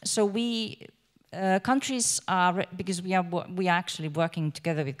 countries are, because we are actually working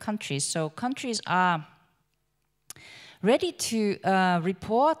together with countries, so countries are ready to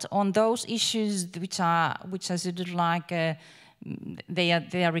report on those issues which are sort of like they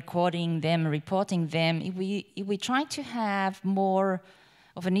are recording them, reporting them. If we try to have more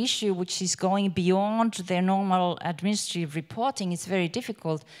of an issue which is going beyond their normal administrative reporting, it's very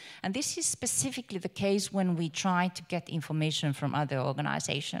difficult. And this is specifically the case when we try to get information from other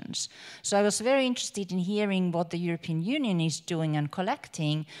organizations. So I was very interested in hearing what the European Union is doing and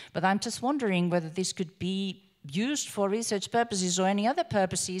collecting, but I'm just wondering whether this could be used for research purposes or any other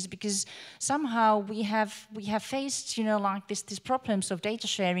purposes, because somehow we have faced, you know, like these problems of data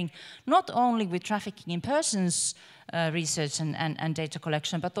sharing, not only with trafficking in persons research and data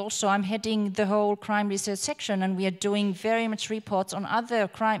collection, but also I'm heading the whole crime research section, and we are doing very much reports on other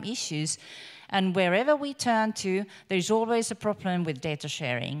crime issues. And wherever we turn to, there is always a problem with data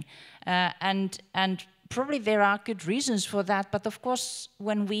sharing. And probably there are good reasons for that, but of course,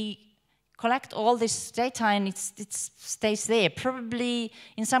 when we collect all this data and it stays there, probably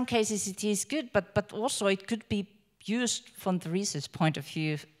in some cases it is good, but also it could be used from the research point of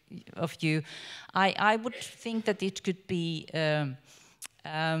view. I would think that it could be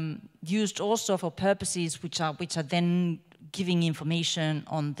used also for purposes which are then giving information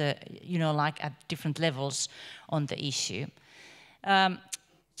on the, like at different levels on the issue.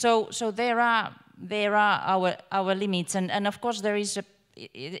 So there are our limits, and of course there is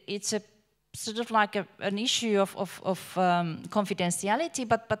it's a sort of like an issue of confidentiality,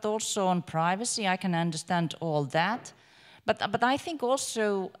 but also on privacy. I can understand all that. But I think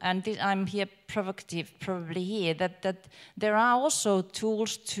also, and I'm here provocative probably here, that there are also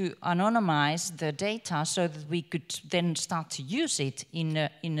tools to anonymize the data so that we could then start to use it in a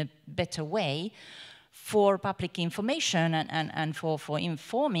better way for public information and for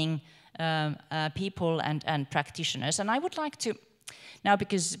informing people and practitioners. And I would like to now,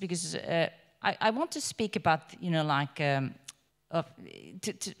 because I want to speak about, to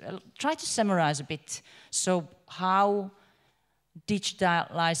try to summarize a bit, so how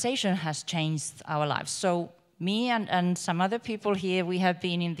digitalization has changed our lives. So me and some other people here, we have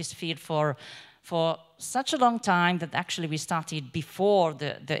been in this field for such a long time that actually we started before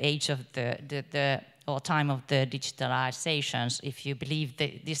the age of or time of the digitalizations, if you believe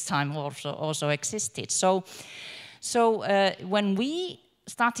that this time also existed. So when we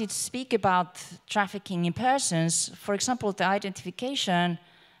started to speak about trafficking in persons, for example, the identification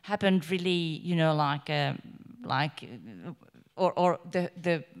happened really, or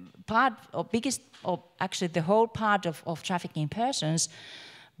the part or biggest, or actually the whole part of trafficking in persons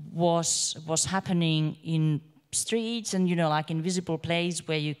was happening in streets and like in visible place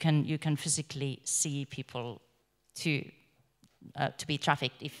where you can physically see people to be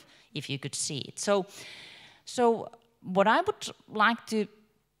trafficked if you could see it. So what I would like to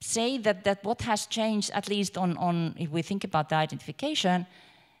say that what has changed, at least on if we think about the identification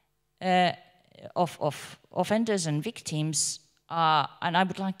of offenders and victims, and I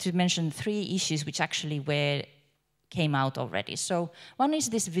would like to mention 3 issues which actually came out already. So one is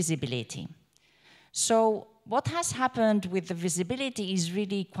this visibility. So what has happened with the visibility is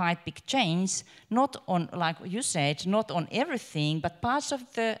really quite big change, not on, like you said, not on everything, but parts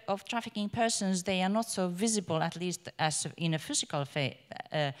of trafficking persons, they are not so visible, at least as in a physical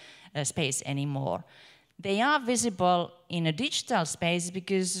space anymore. They are visible in a digital space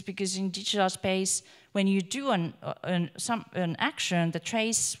because in digital space, when you do an action, the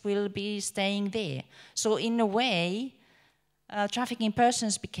trace will be staying there. So in a way, trafficking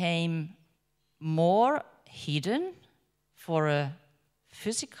persons became more hidden for a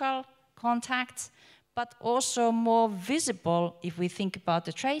physical contact, but also more visible if we think about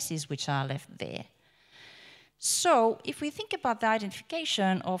the traces which are left there. So if we think about the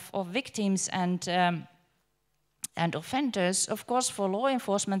identification of victims and offenders, of course, for law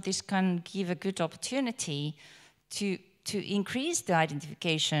enforcement, this can give a good opportunity to increase the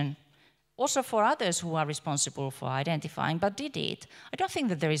identification, also for others who are responsible for identifying, but did it. I don't think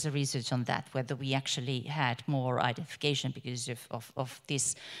that there is a research on that, whether we actually had more identification because of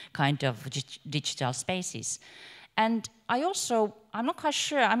this kind of digital spaces. And I'm not quite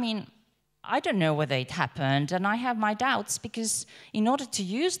sure, I don't know whether it happened, and I have my doubts, because in order to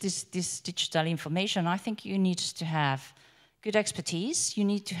use this digital information, I think you need to have good expertise, you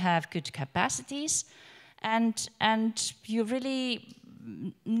need to have good capacities, and you really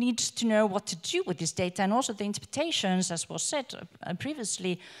need to know what to do with this data, and also the interpretations, as was said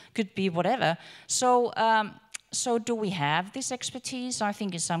previously, could be whatever. So do we have this expertise? I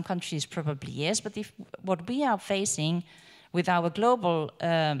think in some countries probably yes, but if what we are facing with our global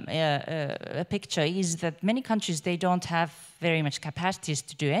picture is that many countries, they don't have very much capacities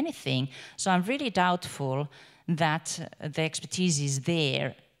to do anything. So I'm really doubtful that the expertise is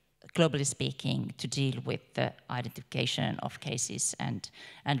there, globally speaking, to deal with the identification of cases and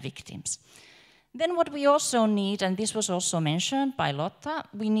victims. Then what we also need, and this was also mentioned by Lotta,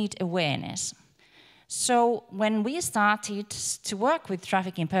 we need awareness. So when we started to work with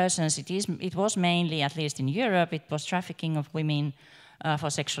trafficking persons, it was mainly, at least in Europe, it was trafficking of women for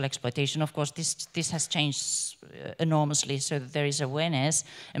sexual exploitation. Of course, this has changed enormously, so that there is awareness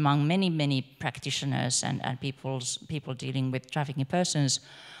among many practitioners and people dealing with trafficking persons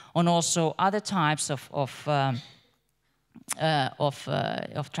on also other types of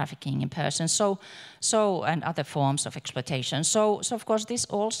trafficking in persons. So and other forms of exploitation. So of course this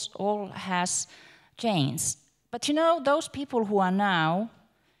all has changed. But those people who are now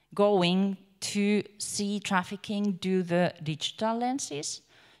going to see trafficking, do the digital lenses,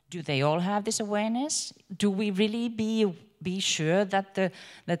 do they all have this awareness? Do we really be sure that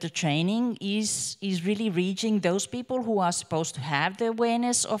the training is really reaching those people who are supposed to have the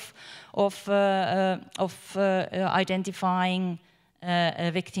awareness of identifying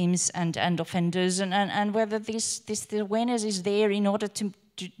victims and offenders, and whether this awareness is there in order to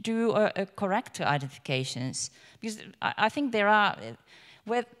do correct identifications, because I think there are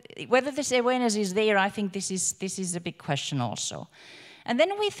whether this awareness is there. I think this is a big question also. And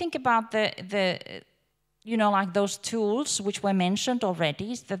then we think about the you know, like those tools which were mentioned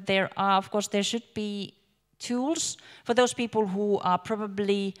already, that there are, of course, there should be tools for those people who are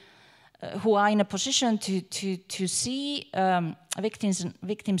probably who are in a position to see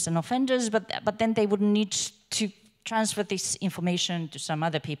victims and offenders, but then they would need to transfer this information to some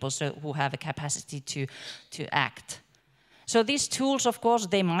other people who have a capacity to act. So these tools, of course,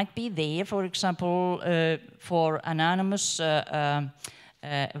 they might be there, for example, for anonymous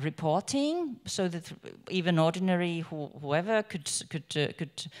reporting, so that even ordinary whoever could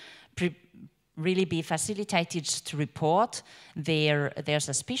really be facilitated to report their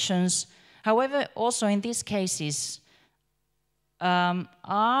suspicions. However, also in these cases,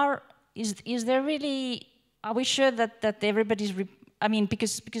 is there really? Are we sure that everybody's? I mean,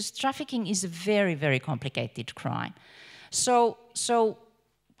 because trafficking is a very, very complicated crime. So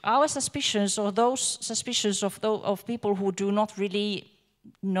our suspicions, or those suspicions of people who do not really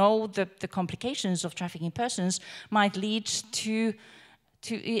know the complications of trafficking persons, might lead to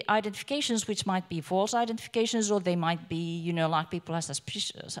identifications which might be false identifications, or they might be, you know, like people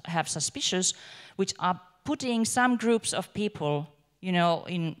have suspicious, which are putting some groups of people, you know,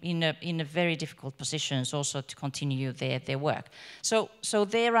 in a very difficult positions also to continue their work. So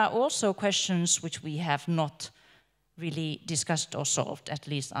there are also questions which we have not really discussed or solved. At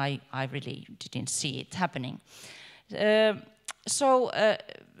least I really didn't see it happening. So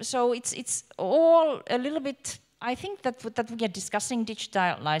it's all a little bit. I think that we are discussing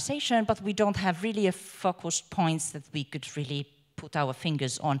digitalization, but we don't have really a focused points that we could really put our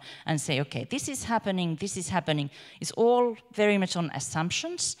fingers on and say, okay, this is happening, this is happening. It's all very much on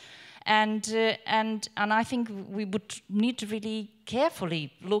assumptions, and I think we would need to really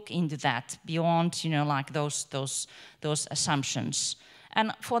carefully look into that beyond, you know, like those assumptions.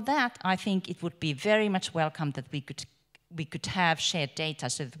 And for that, I think it would be very much welcome that we could have shared data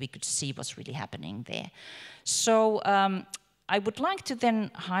so that we could see what's really happening there. So I would like to then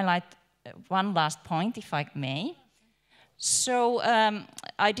highlight one last point, if I may. So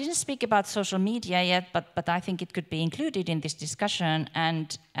I didn't speak about social media yet, but I think it could be included in this discussion.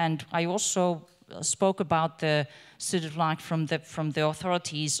 And I also spoke about the sort of like from the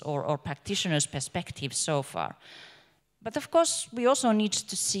authorities or practitioners' perspective so far. But of course, we also need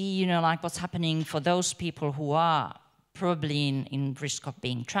to see, you know, like what's happening for those people who are probably in risk of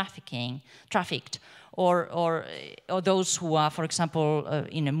being trafficked, or those who are, for example,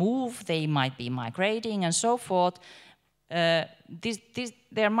 in a move, they might be migrating and so forth.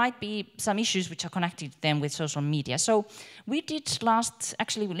 There might be some issues which are connected then with social media. So we did last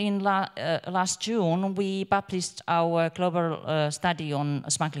June, we published our global study on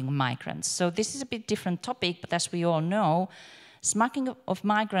smuggling of migrants. So this is a bit different topic, but as we all know, smuggling of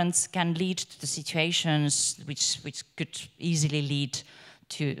migrants can lead to the situations which could easily lead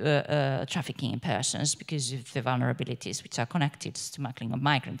to trafficking in persons because of the vulnerabilities which are connected to smuggling of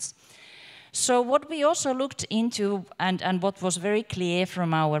migrants. So what we also looked into, and what was very clear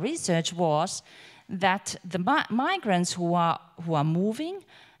from our research, was that the migrants who are moving,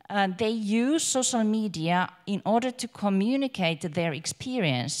 they use social media in order to communicate their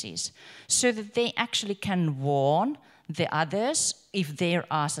experiences, so that they actually can warn the others if there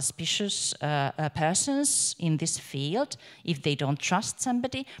are suspicious persons in this field, if they don't trust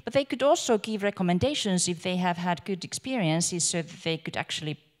somebody. But they could also give recommendations if they have had good experiences, so that they could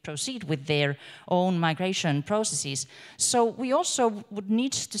actually proceed with their own migration processes. So we also would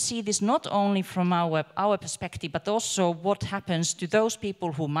need to see this not only from our perspective, but also what happens to those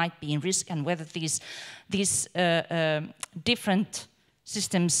people who might be in risk, and whether these different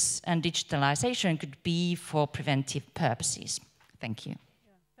systems and digitalization could be for preventive purposes. Thank you.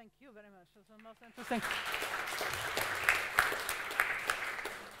 Yeah, thank you very much. That's most interesting.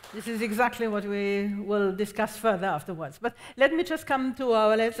 This is exactly what we will discuss further afterwards. But let me just come to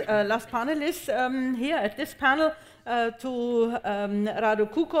our last panelist here at this panel, to Radu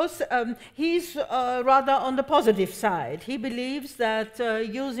Cucos. He's rather on the positive side. He believes that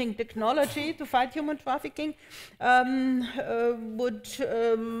using technology to fight human trafficking would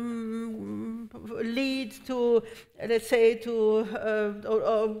lead to, let's say,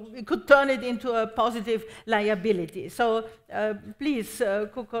 or we could turn it into a positive liability. So please,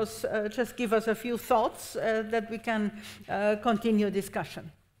 Cucos, just give us a few thoughts that we can continue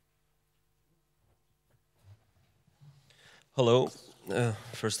discussion. Hello.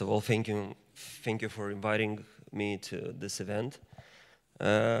 First of all, thank you for inviting me to this event.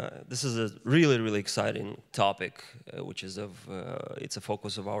 This is a really, really exciting topic, which is it's a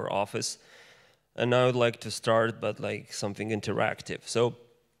focus of our office. And I would like to start, but like something interactive. So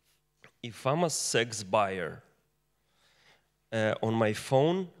if I'm a sex buyer, on my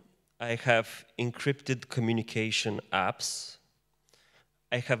phone, I have encrypted communication apps.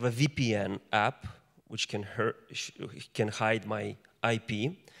 I have a VPN app, which can hide my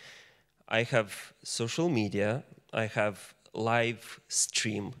IP. I have social media. I have live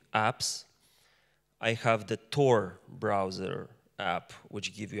stream apps. I have the Tor browser app,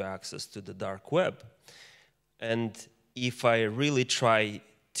 which give you access to the dark web. And if I really try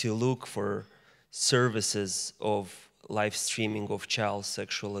to look for services of live streaming of child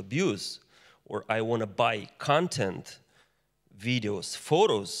sexual abuse, or I want to buy content, videos,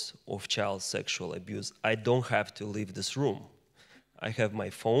 photos of child sexual abuse, I don't have to leave this room. I have my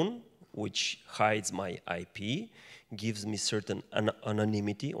phone, which hides my IP, gives me certain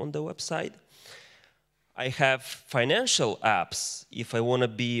anonymity on the website. I have financial apps. If I want to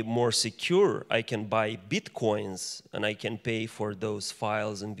be more secure, I can buy Bitcoins, and I can pay for those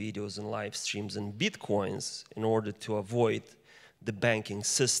files and videos and live streams in Bitcoins in order to avoid the banking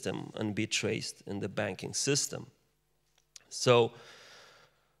system and be traced in the banking system. So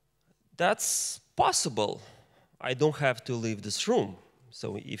that's possible. I don't have to leave this room.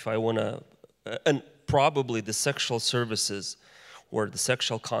 So if I want to, and probably the sexual services or the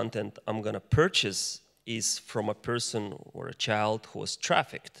sexual content I'm going to purchase is from a person or a child who was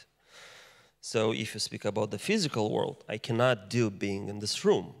trafficked. So if you speak about the physical world, I cannot do being in this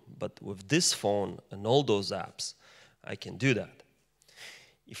room. But with this phone and all those apps, I can do that.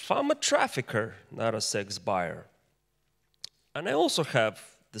 If I'm a trafficker, not a sex buyer, and I also have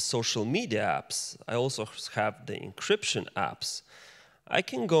the social media apps, I also have the encryption apps, I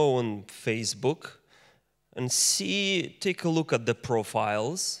can go on Facebook and take a look at the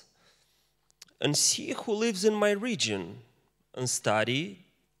profiles and see who lives in my region and study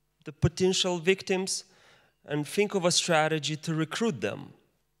the potential victims and think of a strategy to recruit them.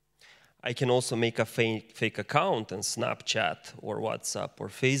 I can also make a fake account on Snapchat or WhatsApp or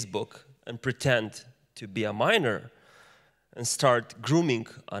Facebook and pretend to be a minor and start grooming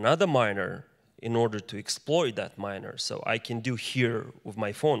another minor in order to exploit that minor. So I can do here with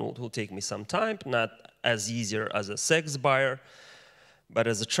my phone. It will take me some time, not as easier as a sex buyer, but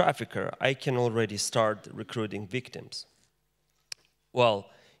as a trafficker, I can already start recruiting victims. Well,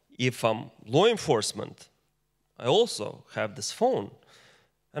 if I'm law enforcement, I also have this phone,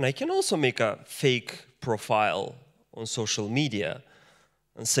 and I can also make a fake profile on social media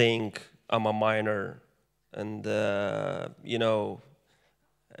and saying I'm a minor and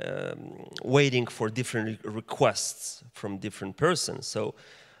waiting for different requests from different persons. So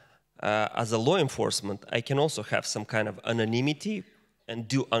as a law enforcement, I can also have some kind of anonymity and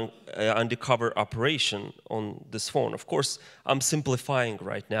do undercover operation on this phone. Of course, I'm simplifying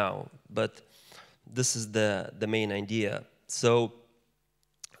right now, but this is the main idea. So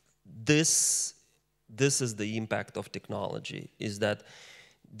this is the impact of technology, is that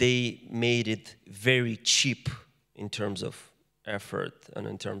they made it very cheap in terms of effort and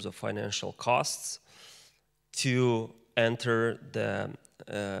in terms of financial costs to enter the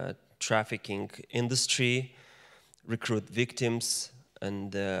trafficking industry, recruit victims.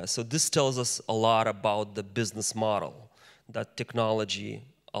 And so this tells us a lot about the business model that technology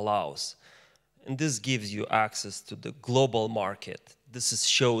allows. And this gives you access to the global market. This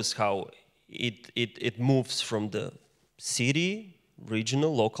shows how it moves from the city,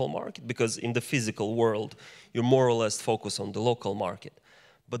 regional, local market, because in the physical world, you're more or less focused on the local market.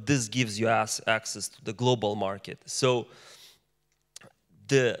 But this gives you access to the global market. So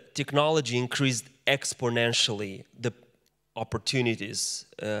the technology increased exponentially the opportunities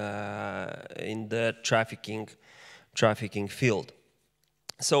in the trafficking field.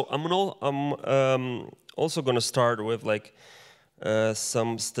 So I'm also going to start with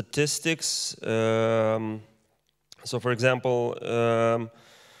some statistics. So for example,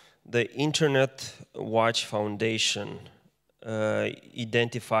 the Internet Watch Foundation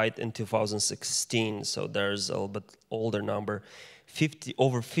identified in 2016, so there's a little bit older number,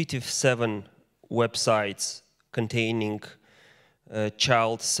 over 57 websites containing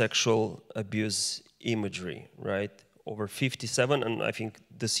child sexual abuse imagery, right? Over 57, and I think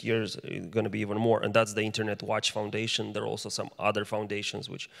this year is going to be even more, and that's the Internet Watch Foundation. There are also some other foundations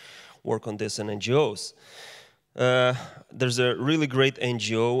which work on this and NGOs. There's a really great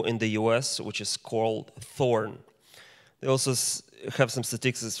NGO in the US which is called Thorn. They also have some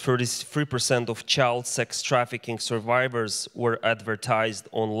statistics. 33% of child sex trafficking survivors were advertised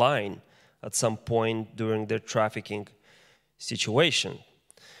online at some point during their trafficking situation.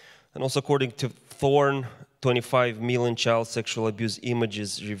 And also according to Thorn, 25 million child sexual abuse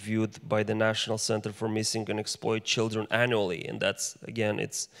images reviewed by the National Center for Missing and Exploited Children annually. And that's, again,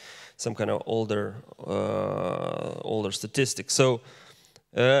 it's some kind of older statistics. So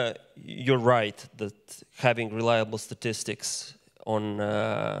you're right that having reliable statistics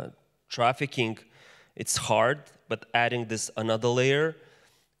on trafficking, it's hard, but adding this another layer,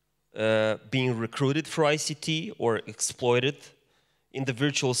 being recruited for ICT or exploited in the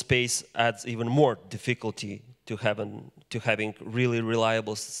virtual space adds even more difficulty to having really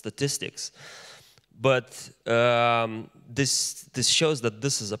reliable statistics. But this shows that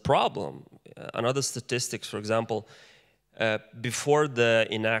this is a problem. Another statistics, for example, before the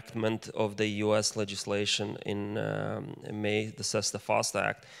enactment of the US legislation in May, the SESTA-FOSTA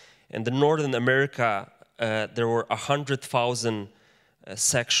Act, in the Northern America, there were 100,000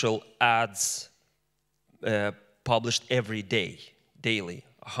 sexual ads published every day, daily,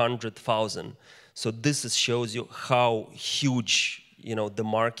 100,000. So this shows you how huge, the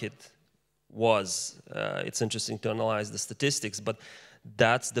market was. It's interesting to analyze the statistics, but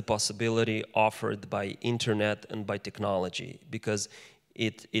that's the possibility offered by internet and by technology, because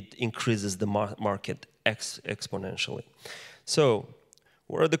it increases the market exponentially. So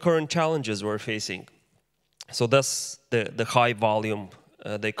what are the current challenges we're facing? So that's the high volume,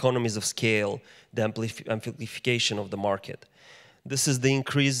 the economies of scale, the amplification of the market. This is the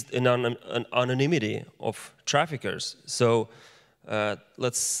increased anonymity of traffickers. So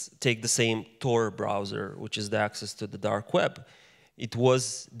let's take the same Tor browser, which is the access to the dark web. It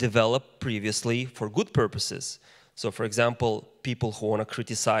was developed previously for good purposes. So for example, people who want to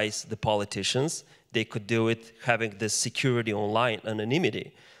criticize the politicians, they could do it having this security online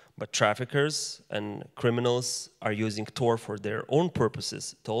anonymity. But traffickers and criminals are using Tor for their own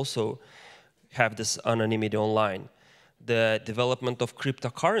purposes to also have this anonymity online. The development of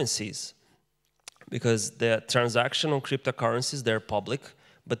cryptocurrencies, because the transaction on cryptocurrencies, they're public,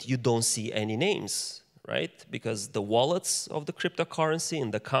 but you don't see any names, right? Because the wallets of the cryptocurrency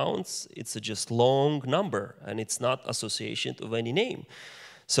and the accounts, it's a just long number, and it's not association of any name.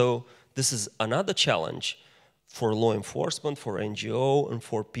 So this is another challenge for law enforcement, for NGO, and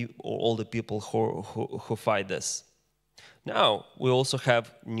for all the people who fight this. Now, we also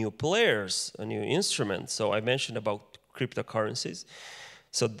have new players, a new instrument. So I mentioned about cryptocurrencies.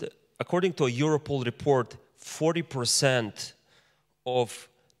 So according to a Europol report, 40% of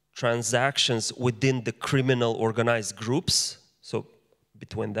transactions within the criminal organized groups, so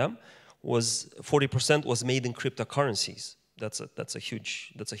between them, 40% was made in cryptocurrencies. That's a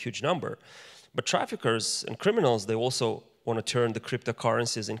huge number. But traffickers and criminals, they also want to turn the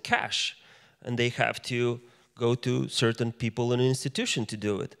cryptocurrencies in cash, and they have to go to certain people and institutions to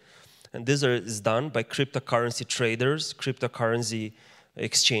do it. And this is done by cryptocurrency traders, cryptocurrency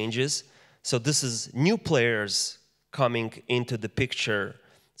exchanges. So this is new players coming into the picture.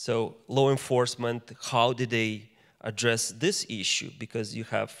 So law enforcement, how did they address this issue? Because you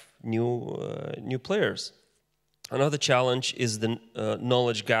have new players. Another challenge is the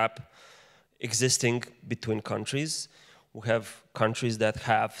knowledge gap existing between countries. We have countries that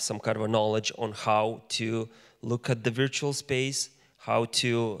have some kind of a knowledge on how to look at the virtual space, how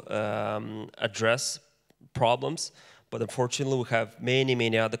to address problems, but unfortunately we have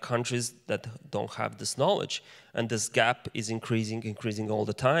many other countries that don't have this knowledge, and this gap is increasing all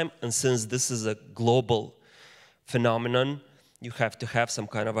the time. And since this is a global phenomenon, you have to have some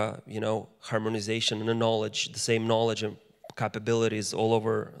kind of a harmonization and a knowledge, the same knowledge and capabilities all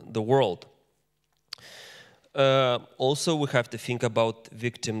over the world. Also, we have to think about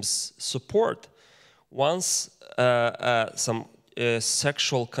victims' support. Once some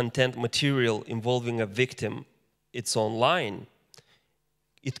sexual content material involving a victim, it's online,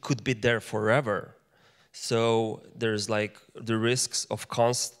 it could be there forever. So there's like the risks of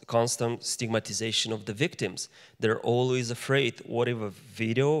constant stigmatization of the victims. They're always afraid, what if a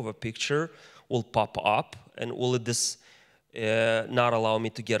video of a picture will pop up, and will this not allow me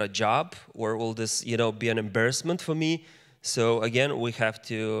to get a job, or will this be an embarrassment for me? So again, we have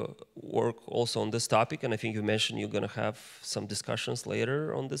to work also on this topic, and I think you mentioned you're going to have some discussions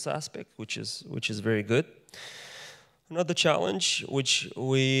later on this aspect, which is very good. Another challenge which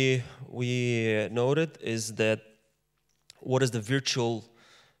we noted is that what is the virtual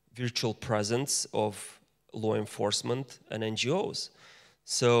presence of law enforcement and NGOs?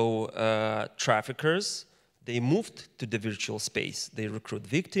 So traffickers, they moved to the virtual space. They recruit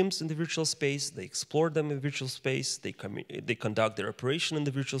victims in the virtual space. They explore them in virtual space. They conduct their operation in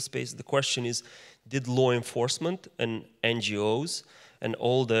the virtual space. The question is, did law enforcement and NGOs and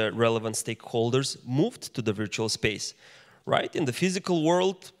all the relevant stakeholders moved to the virtual space? Right? In the physical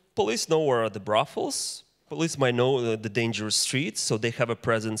world, police know where are the brothels. Police might know the dangerous streets, so they have a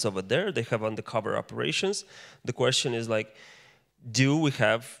presence over there. They have undercover operations. The question is like, do we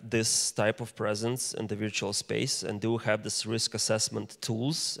have this type of presence in the virtual space, and do we have this risk assessment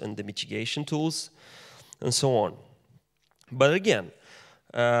tools and the mitigation tools, and so on? But again,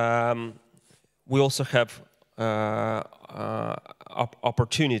 we also have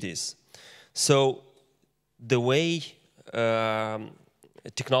opportunities. So the way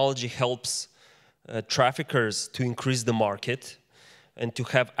technology helps traffickers to increase the market and to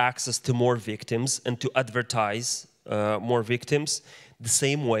have access to more victims and to advertise more victims, the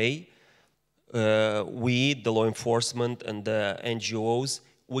same way we, the law enforcement and the NGOs,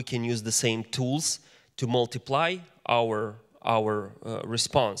 we can use the same tools to multiply our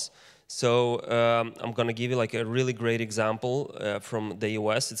response. So I'm going to give you like a really great example from the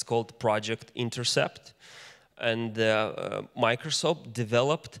US. It's called Project Intercept. And Microsoft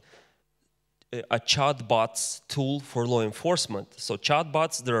developed a chatbots tool for law enforcement. So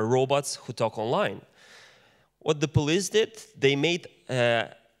chatbots, there are robots who talk online. What the police did, they made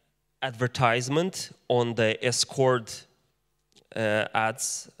advertisement on the escort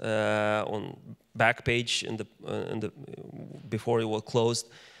ads on back page in the before it was closed.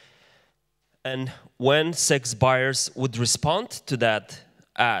 And when sex buyers would respond to that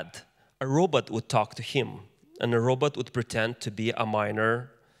ad, a robot would talk to him, and a robot would pretend to be a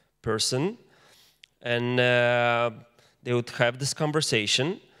minor person, and they would have this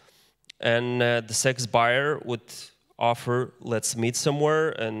conversation, and the sex buyer would offer, let's meet somewhere,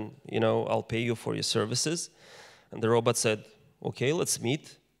 and I'll pay you for your services. And the robot said, okay, let's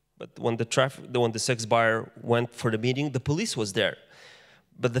meet. But when the sex buyer went for the meeting, the police was there.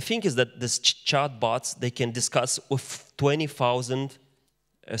 But the thing is that these chatbots, they can discuss with 20,000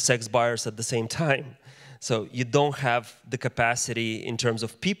 sex buyers at the same time. So you don't have the capacity in terms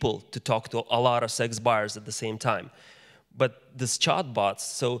of people to talk to a lot of sex buyers at the same time. But these chatbots,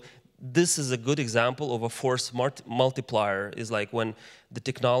 so this is a good example of a force multiplier, is like when the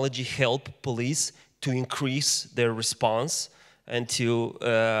technology help police to increase their response and to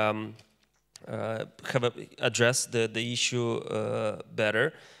address the issue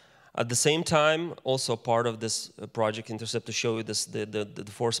better. At the same time, also part of this Project Intercept, to show you this, the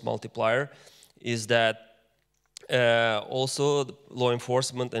force multiplier, is that also law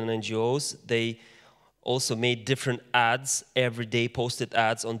enforcement and NGOs, they also made different ads, every day posted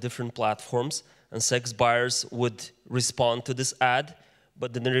ads on different platforms, and sex buyers would respond to this ad,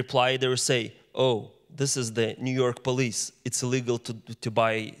 but then in reply they would say, oh, this is the New York police, it's illegal to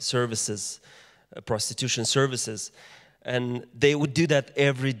buy services, prostitution services. And they would do that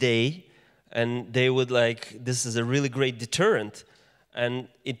every day, and they would like, this is a really great deterrent, and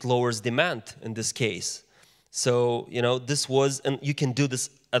it lowers demand in this case. So, this was, and you can do this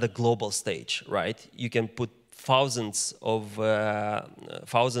at a global stage, right? You can put thousands of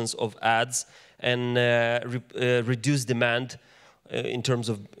ads and reduce demand in terms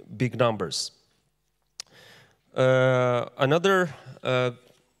of big numbers. Another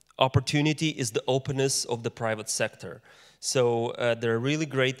opportunity is the openness of the private sector. So there are really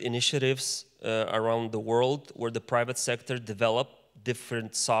great initiatives around the world where the private sector develop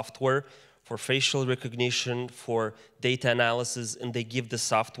different software for facial recognition, for data analysis, and they give the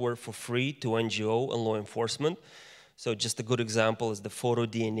software for free to NGO and law enforcement. So just a good example is the photo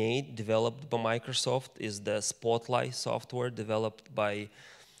DNA developed by Microsoft, is the Spotlight software developed by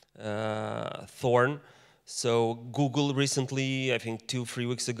Thorn. So Google recently, I think 2-3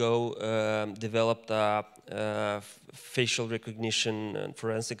 weeks ago, developed a facial recognition and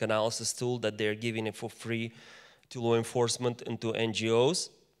forensic analysis tool that they're giving it for free to law enforcement and to NGOs.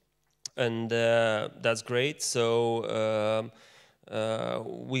 And that's great. So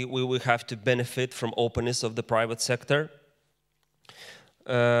we will have to benefit from openness of the private sector.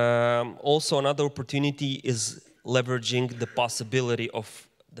 Also, another opportunity is leveraging the possibility of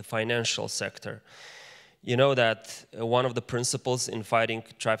the financial sector. You know that one of the principles in fighting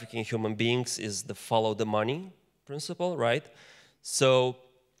trafficking human beings is the follow the money principle, right? So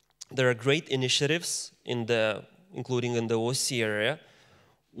there are great initiatives including in the OSCE area,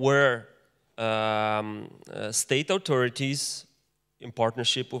 where state authorities, in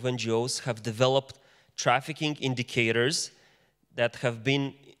partnership with NGOs, have developed trafficking indicators that have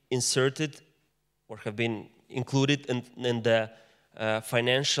been inserted or have been included in the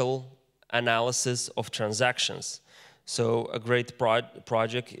financial analysis of transactions. So a great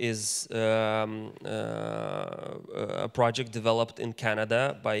project is a project developed in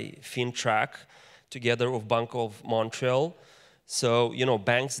Canada by FinTrack, together with Bank of Montreal. So,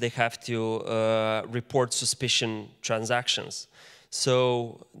 banks, they have to report suspicion transactions.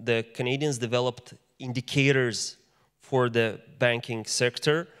 So the Canadians developed indicators for the banking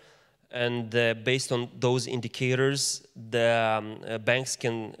sector, and based on those indicators, the banks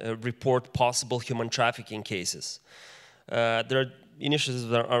can report possible human trafficking cases. There are initiatives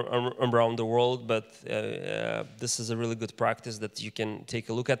that are around the world, but this is a really good practice that you can take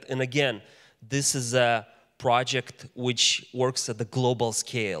a look at. And again, this is a project which works at the global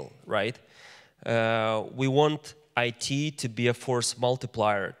scale, right? We want IT to be a force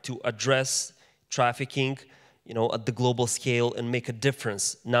multiplier to address trafficking, you know, at the global scale and make a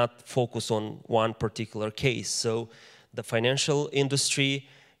difference, not focus on one particular case. So the financial industry,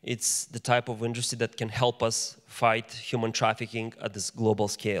 it's the type of industry that can help us fight human trafficking at this global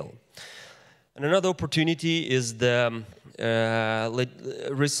scale. And another opportunity is the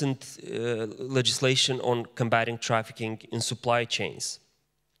recent legislation on combating trafficking in supply chains.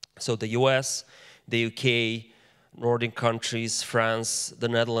 So the US, the UK, Nordic countries, France, the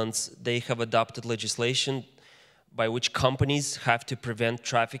Netherlands, they have adopted legislation by which companies have to prevent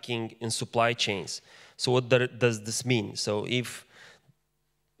trafficking in supply chains. So what does this mean? So if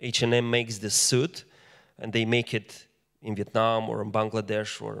H&M makes this suit and they make it in Vietnam or in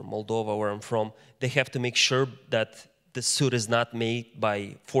Bangladesh or Moldova, where I'm from, they have to make sure that the suit is not made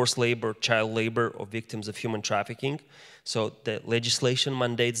by forced labor, child labor, or victims of human trafficking. So the legislation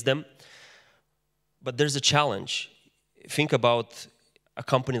mandates them. But there's a challenge. Think about a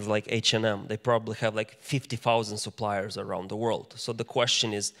company like H&M. They probably have like 50,000 suppliers around the world. So the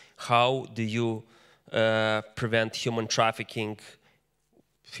question is, how do you prevent human trafficking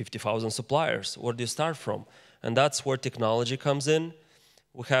 50,000 suppliers? Where do you start from? And that's where technology comes in.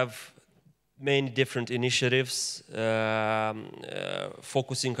 We have many different initiatives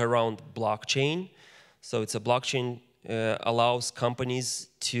focusing around blockchain. So it's a blockchain allows companies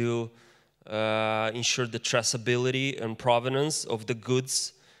to ensure the traceability and provenance of the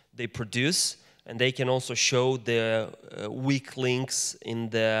goods they produce, and they can also show the weak links in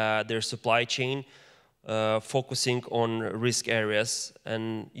their supply chain, focusing on risk areas,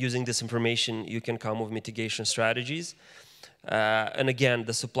 and using this information you can come with mitigation strategies. And again,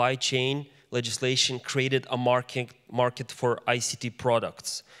 the supply chain legislation created a market for ICT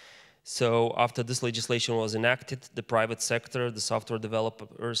products. So after this legislation was enacted, the private sector, the software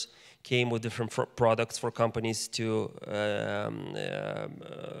developers came with different products for companies to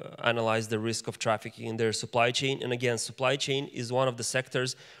analyze the risk of trafficking in their supply chain. And again, supply chain is one of the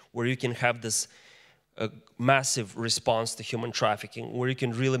sectors where you can have this massive response to human trafficking, where you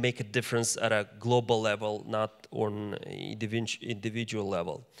can really make a difference at a global level, not on individual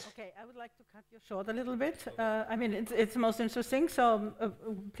level. Okay, I would like to cut you short a little bit. I mean, it's most interesting, so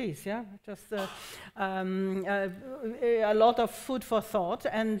please, yeah, just a lot of food for thought.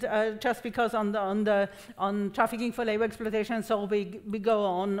 And just because on trafficking for labor exploitation, so we go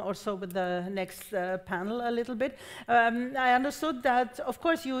on also with the next panel a little bit. I understood that, of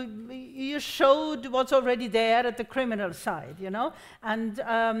course, you showed what's already there at the criminal side, you know, and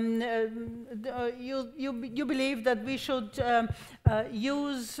you believe that we should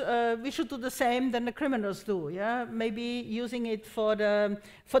we should do the same than the criminals do, yeah, maybe using it for the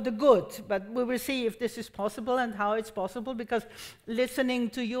good, but we will see if this is possible and how it's possible, because listening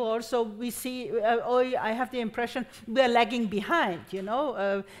to you also, we see, I have the impression we are lagging behind, you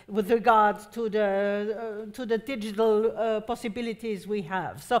know, with regard to the digital possibilities we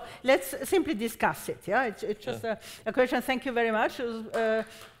have. So let's simply discuss it, yeah? It's just a question. Thank you very much. It was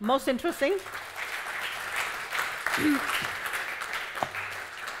most interesting.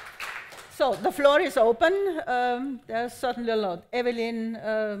 So the floor is open. There's certainly a lot. Evelyn,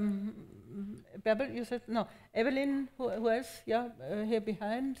 Bärbel, you said? No. Evelyn, who else? Yeah, here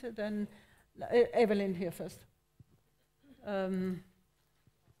behind. Then Evelyn here first. Evelyn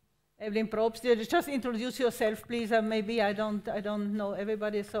Probst, just introduce yourself, please. Maybe I don't know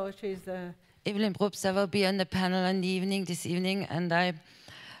everybody, so she's the... Evelyn Probst, I will be on the panel in the evening, this evening, and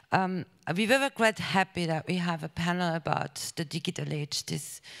we were quite happy that we have a panel about the digital age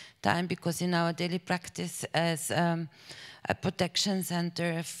this time, because in our daily practice as a protection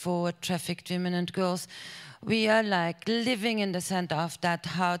center for trafficked women and girls, we are like living in the center of that,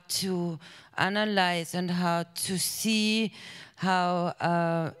 how to analyze and how to see how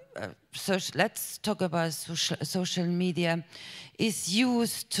let's talk about social media is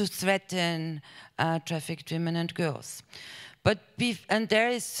used to threaten trafficked women and girls. But and there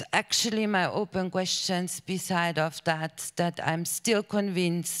is actually my open questions beside of that I'm still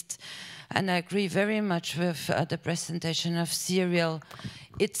convinced, and I agree very much with the presentation of Kiril.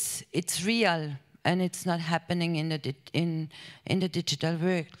 It's real, and it's not happening in the digital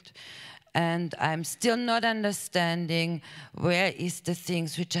world. And I'm still not understanding where is the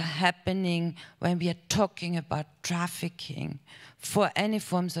things which are happening when we are talking about trafficking for any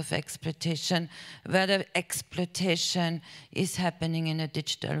forms of exploitation, whether exploitation is happening in a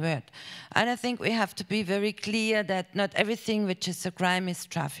digital world. And I think we have to be very clear that not everything which is a crime is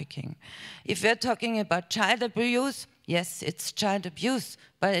trafficking. If we're talking about child abuse, yes, it's child abuse,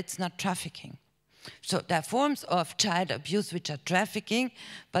 but it's not trafficking. So there are forms of child abuse which are trafficking,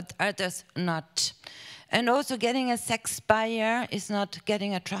 but others not. And also getting a sex buyer is not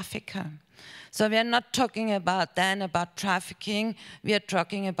getting a trafficker. So we are not talking about then about trafficking, we are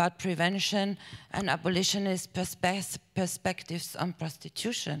talking about prevention and abolitionist perspectives on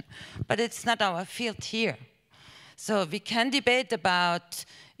prostitution. But it's not our field here. So we can debate about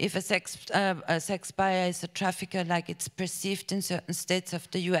if a sex buyer is a trafficker like it's perceived in certain states of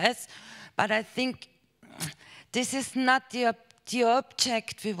the US, but I think this is not the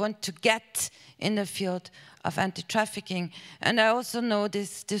object we want to get in the field of anti-trafficking. And I also know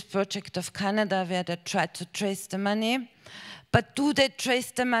this project of Canada where they try to trace the money. But do they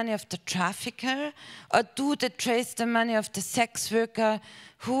trace the money of the trafficker, or do they trace the money of the sex worker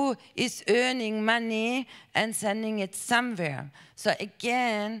who is earning money and sending it somewhere? So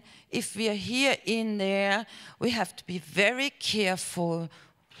again, if we are here in there, we have to be very careful.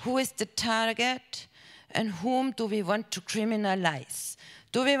 Who is the target and whom do we want to criminalize?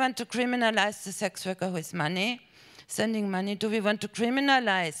 Do we want to criminalize the sex worker who is sending money? Do we want to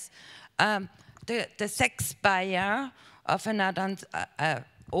criminalize the sex buyer of another,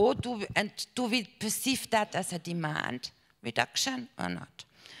 or do we perceive that as a demand reduction or not?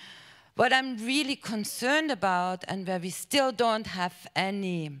 What I'm really concerned about, and where we still don't have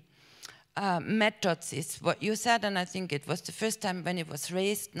any methods, is what you said, and I think it was the first time when it was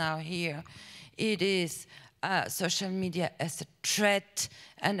raised now here. It is social media as a threat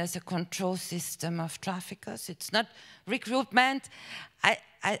and as a control system of traffickers. It's not recruitment. I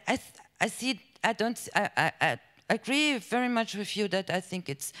agree very much with you that I think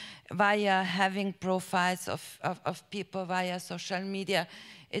it's via having profiles of people via social media,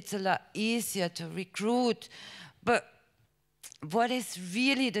 it's a lot easier to recruit. But what is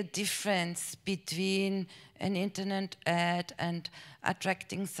really the difference between an internet ad and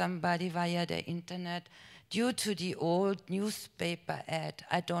attracting somebody via the internet? Due to the old newspaper ad,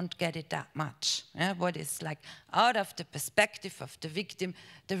 I don't get it that much. Yeah? What is like out of the perspective of the victim,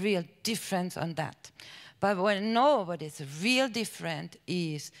 the real difference on that. But what I know what is real different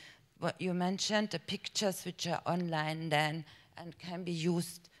is what you mentioned, the pictures which are online then and can be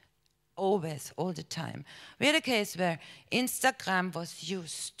used always, all the time. We had a case where Instagram was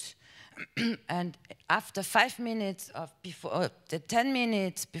used and after 5 minutes before the 10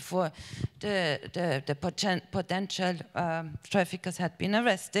 minutes before the potential traffickers had been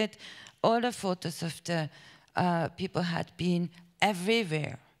arrested, all the photos of the people had been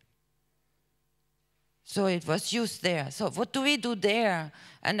everywhere. So it was used there. So what do we do there?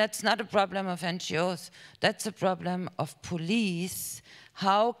 And that's not a problem of NGOs. That's a problem of police.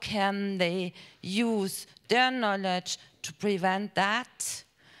 How can they use their knowledge to prevent that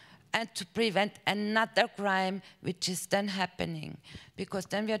and to prevent another crime which is then happening? Because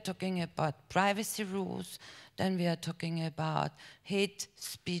then we are talking about privacy rules, then we are talking about hate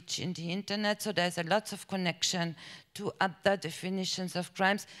speech in the internet. So there's a lot of connection to other definitions of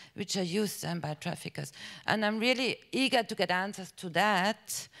crimes which are used then by traffickers. And I'm really eager to get answers to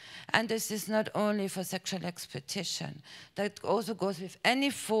that. And this is not only for sexual exploitation. That also goes with any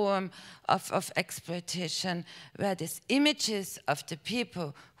form of exploitation where these images of the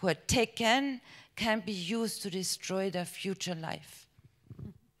people who are taken can be used to destroy their future life.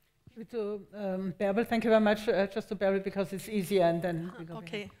 To Bärbel, thank you very much. Just to Bärbel because it's easier, and then we go.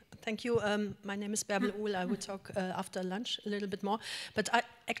 Okay, thank you. My name is Bärbel Uhl. I will talk after lunch a little bit more. But I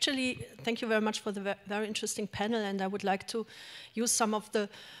actually thank you very much for the very interesting panel, and I would like to use some of the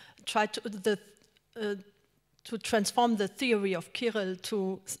to transform the theory of Kiril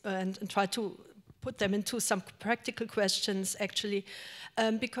and try to put them into some practical questions actually,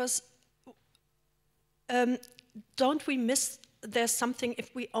 because don't we miss? There's something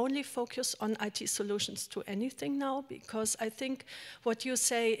if we only focus on IT solutions to anything now, because I think what you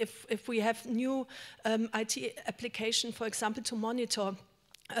say, if we have new IT application, for example, to monitor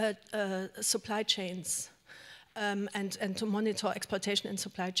supply chains and to monitor exploitation in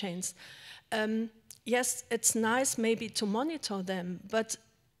supply chains, yes, it's nice maybe to monitor them, but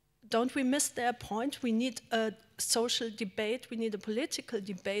don't we miss their point? We need a social debate, we need a political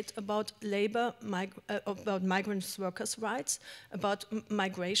debate about labor, about migrant workers' rights, about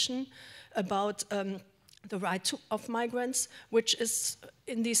migration, about the right of migrants, which is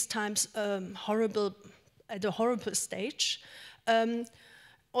in these times horrible, at a horrible stage.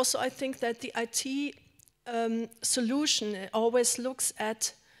 Also, I think that the IT solution always looks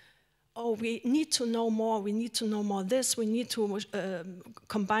at, oh, we need to know more, we need to know more this, we need to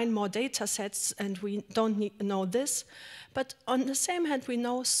combine more data sets, and we don't need to know this. But on the same hand, we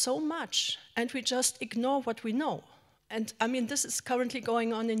know so much, and we just ignore what we know. And I mean, this is currently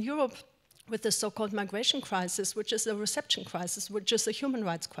going on in Europe with the so-called migration crisis, which is a reception crisis, which is a human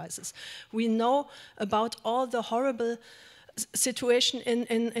rights crisis. We know about all the horrible situation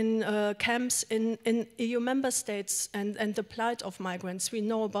in camps in EU member states and the plight of migrants. We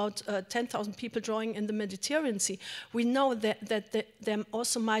know about 10,000 people drawing in the Mediterranean Sea. We know that there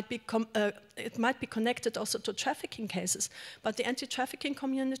also might be it might be connected also to trafficking cases, but the anti-trafficking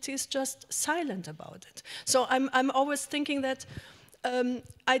community is just silent about it. So I'm always thinking that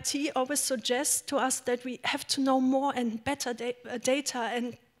IT always suggests to us that we have to know more and better data,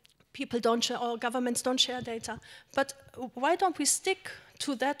 and people don't share, or governments don't share data. But why don't we stick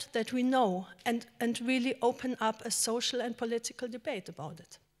to that we know and really open up a social and political debate about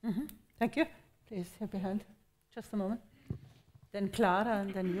it? Mm-hmm. Thank you. Please, here behind. Just a moment. Then Clara,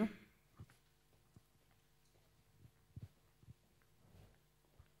 and then you.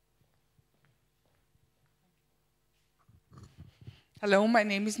 Hello, my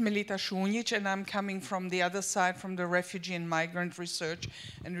name is Melita Šunjić, and I'm coming from the other side, from the refugee and migrant research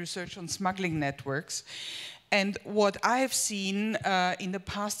and research on smuggling networks. And what I have seen in the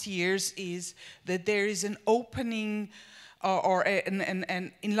past years is that there is an opening or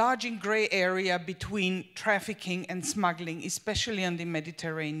an enlarging gray area between trafficking and smuggling, especially on the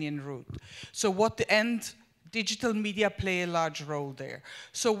Mediterranean route. So digital media play a large role there.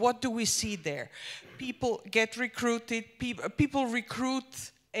 So what do we see there? People get recruited, people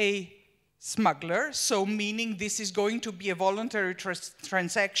recruit a smuggler, so meaning this is going to be a voluntary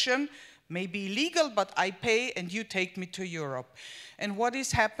transaction, maybe illegal, but I pay and you take me to Europe. And what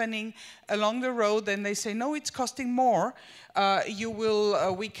is happening along the road, then they say, no, it's costing more,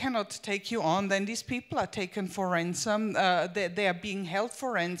 we cannot take you on. Then these people are taken for ransom, they are being held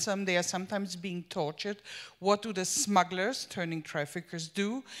for ransom, they are sometimes being tortured. What do the smugglers, turning traffickers,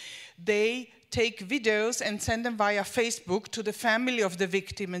 do? They take videos and send them via Facebook to the family of the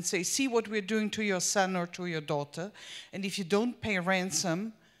victim and say, see what we're doing to your son or to your daughter, and if you don't pay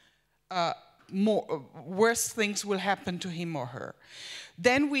ransom, worse things will happen to him or her.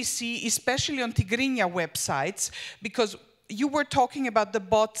 Then we see, especially on Tigrinya websites, because you were talking about the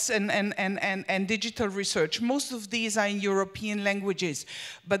bots and digital research. Most of these are in European languages,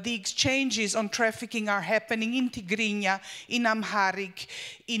 but the exchanges on trafficking are happening in Tigrinya, in Amharic,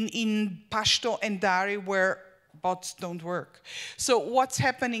 in Pashto and Dari, where bots don't work. So what's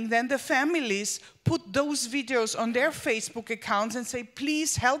happening then? The families put those videos on their Facebook accounts and say,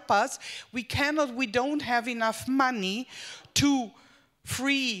 please help us. We don't have enough money to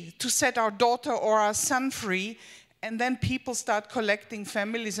set our daughter or our son free. And then people start collecting,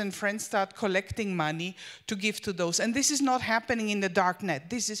 families and friends start collecting money to give to those. And this is not happening in the dark net.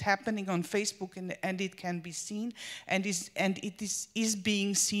 This is happening on Facebook, and it can be seen, and it is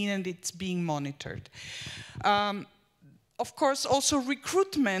being seen, and it's being monitored. Of course, also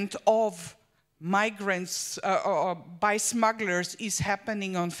recruitment of migrants by smugglers is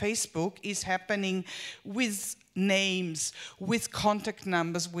happening on Facebook, is happening with names, with contact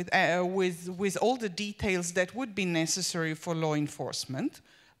numbers, with all the details that would be necessary for law enforcement,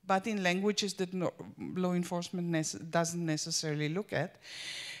 but in languages that law enforcement doesn't necessarily look at.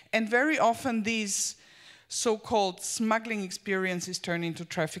 And very often these so-called smuggling experiences turn into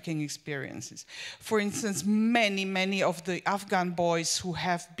trafficking experiences. For instance, many of the Afghan boys who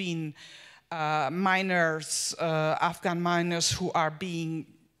have been Afghan minors who are being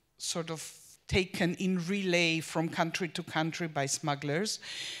sort of taken in relay from country to country by smugglers.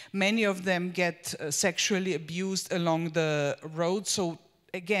 Many of them get sexually abused along the road. So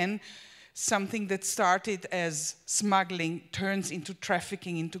again, something that started as smuggling turns into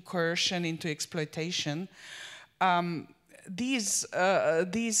trafficking, into coercion, into exploitation. Most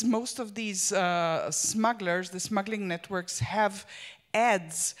of these smugglers, the smuggling networks, have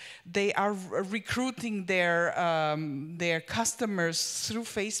ads. They are recruiting their customers through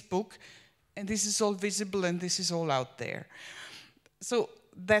Facebook, and this is all visible and this is all out there. So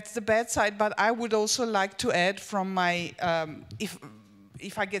that's the bad side, but I would also like to add from my,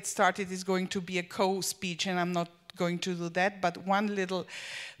 if I get started, it's going to be a co-speech and I'm not going to do that, but one little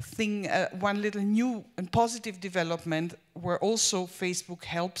thing, one little new and positive development where also Facebook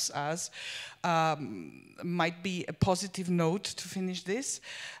helps us, might be a positive note to finish this.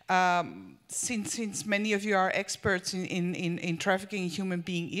 Since many of you are experts in trafficking in human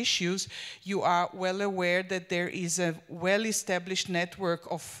being issues, you are well aware that there is a well-established network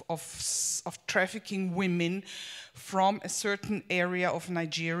of trafficking women from a certain area of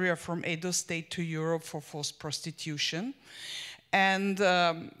Nigeria, from Edo State to Europe for forced prostitution. And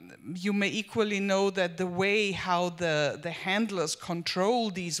you may equally know that the way how the handlers control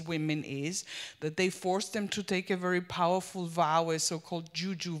these women is that they force them to take a very powerful vow, a so-called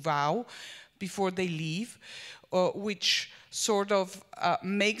juju vow, before they leave, which sort of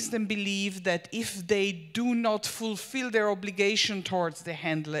makes them believe that if they do not fulfill their obligation towards the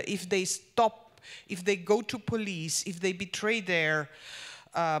handler, if they stop, if they go to police, if they betray their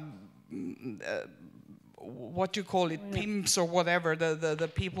what you call it, pimps or whatever,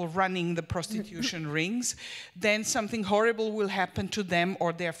 the people running the prostitution rings, then something horrible will happen to them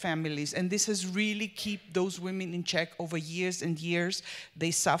or their families. And this has really kept those women in check over years and years.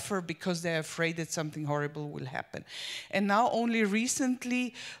 They suffer because they're afraid that something horrible will happen. And now only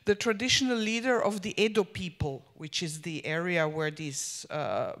recently, the traditional leader of the Edo people, which is the area where these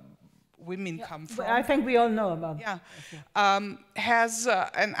women come from. I think we all know about that. Yeah. Has,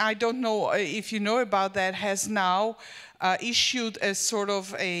 and I don't know if you know about that, has now issued a sort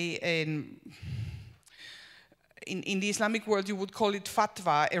of in the Islamic world you would call it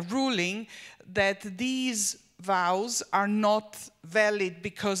fatwa, a ruling that these vows are not valid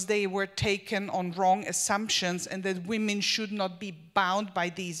because they were taken on wrong assumptions and that women should not be bound by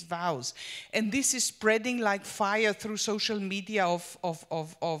these vows. And this is spreading like fire through social media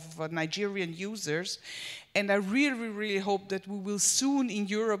of Nigerian users. And I really, really hope that we will soon in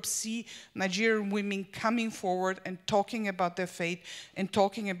Europe see Nigerian women coming forward and talking about their fate and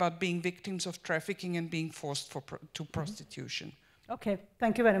talking about being victims of trafficking and being forced to prostitution. Okay,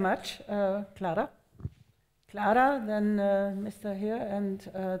 thank you very much, Clara. Clara, then Mr. here, and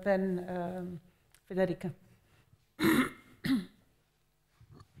then Federica.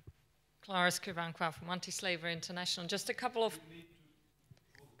 Clara Skrivanqua from Anti-Slavery International. Just a couple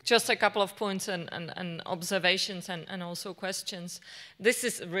of points and observations and also questions. This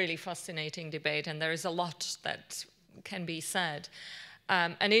is a really fascinating debate, and there is a lot that can be said.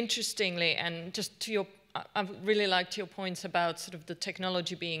 And interestingly, and just to your I really liked your points about sort of the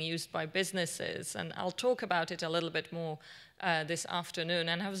technology being used by businesses, and I'll talk about it a little bit more this afternoon.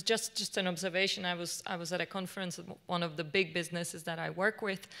 And I was just an observation. I was at a conference at one of the big businesses that I work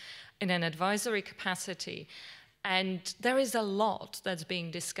with in an advisory capacity, and there is a lot that's being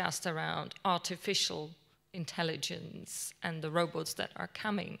discussed around artificial intelligence and the robots that are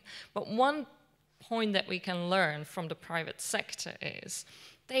coming. But one point that we can learn from the private sector is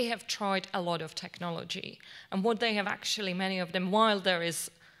they have tried a lot of technology. And what they have actually, many of them, while there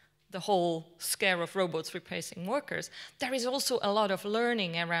is the whole scare of robots replacing workers, there is also a lot of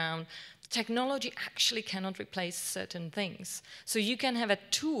learning around technology actually cannot replace certain things. So you can have a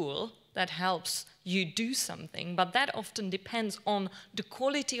tool that helps you do something, but that often depends on the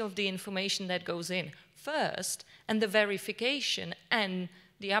quality of the information that goes in first, and the verification and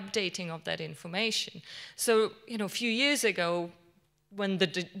the updating of that information. So, you know, a few years ago, when the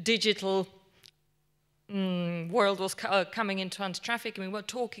digital world was coming into anti-trafficking, we were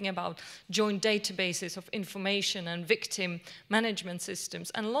talking about joint databases of information and victim management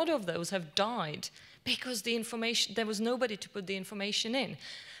systems, and a lot of those have died because the information, there was nobody to put the information in,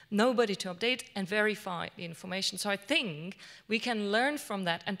 nobody to update and verify the information. So I think we can learn from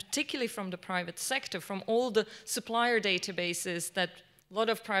that, and particularly from the private sector, from all the supplier databases that a lot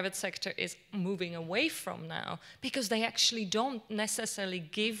of private sector is moving away from now, because they actually don't necessarily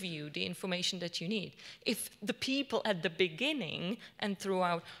give you the information that you need if the people at the beginning and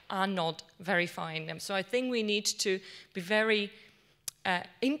throughout are not verifying them. So I think we need to be very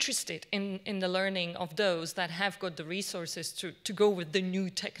interested in the learning of those that have got the resources to go with the new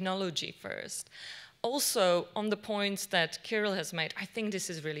technology first. Also, on the points that Kiril has made, I think this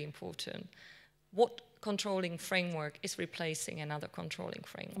is really important. What controlling framework is replacing another controlling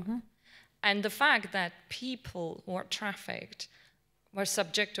framework? Mm-hmm. And the fact that people who are trafficked were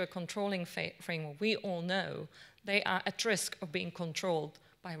subject to a controlling framework, we all know they are at risk of being controlled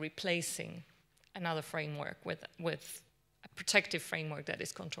by replacing another framework with a protective framework that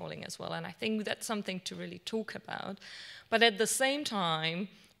is controlling as well. And I think that's something to really talk about. But at the same time,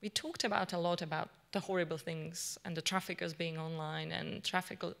 we talked about a lot about the horrible things and the traffickers being online and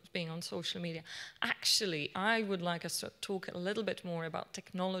traffickers being on social media. Actually, I would like us to talk a little bit more about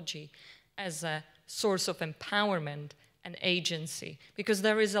technology as a source of empowerment and agency, because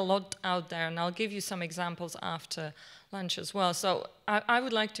there is a lot out there, and I'll give you some examples after lunch as well. So I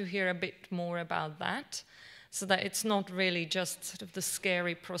would like to hear a bit more about that, so that it's not really just sort of the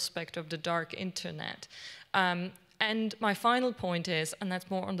scary prospect of the dark internet. And my final point is, and that's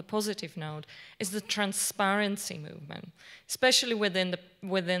more on the positive note, is the transparency movement, especially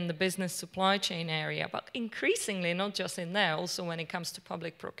within the business supply chain area, but increasingly, not just in there, also when it comes to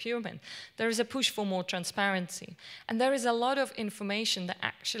public procurement. There is a push for more transparency. And there is a lot of information that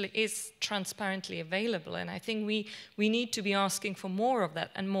actually is transparently available. And I think we need to be asking for more of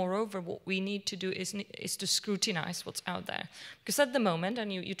that. And moreover, what we need to do is to scrutinize what's out there. Because at the moment,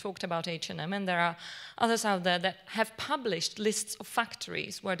 and you talked about H&M, and there are others out there that have published lists of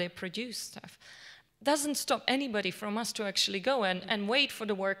factories where they produce stuff. Doesn't stop anybody from us to actually go and wait for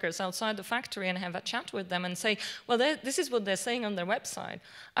the workers outside the factory and have a chat with them and say, well, this is what they're saying on their website.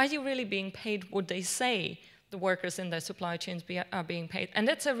 Are you really being paid what they say the workers in their supply chains are being paid? And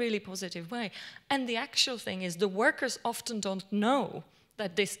that's a really positive way. And the actual thing is the workers often don't know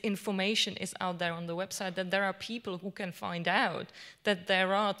that this information is out there on the website, that there are people who can find out that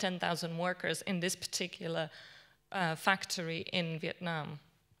there are 10,000 workers in this particular factory in Vietnam.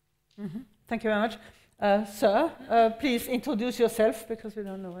 Mm-hmm. Thank you very much. Sir, please introduce yourself, because we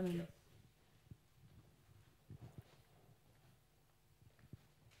don't know anyone.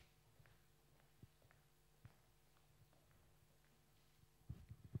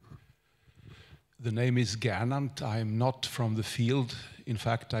 The name is Gernand. I'm not from the field. In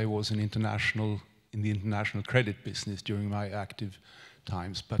fact, I was in the international credit business during my active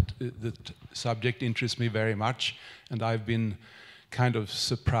times, but the subject interests me very much, and I've been kind of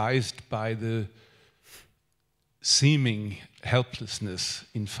surprised by the seeming helplessness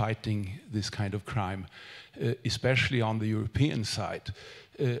in fighting this kind of crime, especially on the European side.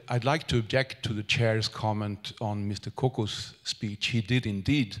 I'd like to object to the chair's comment on Mr. Cucos' speech. He did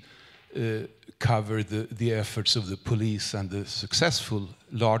indeed cover the efforts of the police and the successful,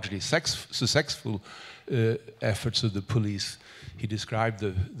 largely successful efforts of the police. He described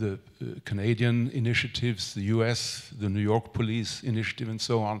the Canadian initiatives, the US, the New York police initiative, and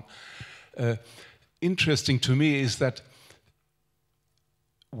so on. Interesting to me is that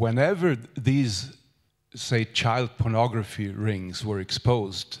whenever these, say, child pornography rings were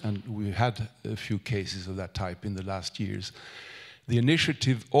exposed, and we had a few cases of that type in the last years, the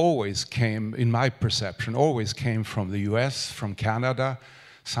initiative always came, in my perception, always came from the US, from Canada,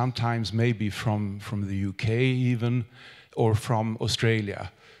 sometimes maybe from the UK even, or from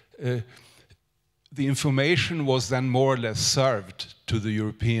Australia. The information was then more or less served to the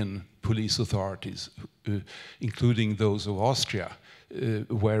European police authorities, including those of Austria,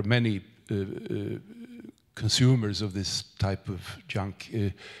 where many consumers of this type of junk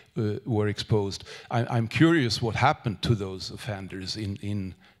were exposed. I'm curious what happened to those offenders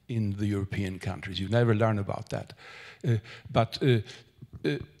in the European countries. You never learn about that. But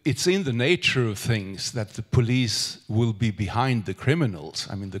it's in the nature of things that the police will be behind the criminals.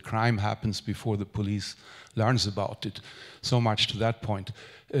 I mean, the crime happens before the police learns about it. So much to that point.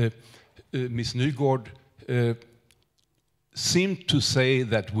 Ms. Nygard seemed to say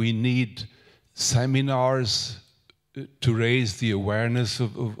that we need seminars to raise the awareness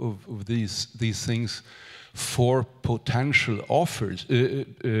of these things for potential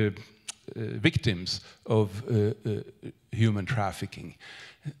victims of human trafficking.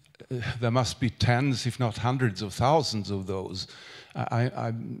 There must be tens, if not hundreds of thousands of those.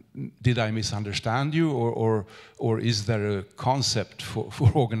 Did I misunderstand you, or is there a concept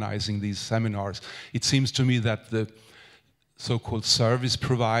for organizing these seminars? It seems to me that the so-called service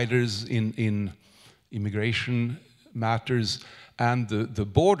providers in immigration matters and the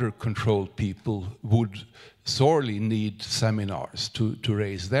border control people would sorely need seminars to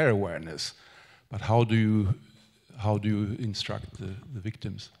raise their awareness. But how do you instruct the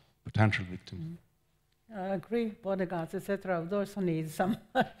victims, potential victims? Mm-hmm. I agree, bodyguards, etc. would also need some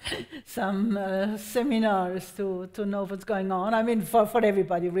seminars to know what's going on. I mean, for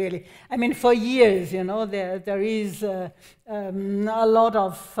everybody, really. I mean, for years, you know, there is a lot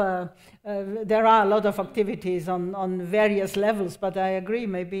of there are a lot of activities on various levels. But I agree,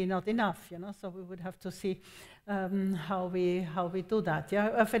 maybe not enough, you know. So we would have to see how we do that.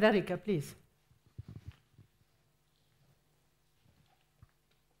 Yeah, Federica, please.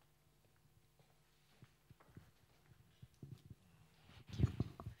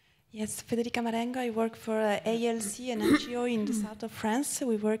 Yes, Federica Marengo. I work for ALC, an NGO in the south of France.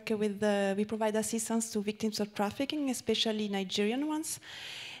 We provide assistance to victims of trafficking, especially Nigerian ones.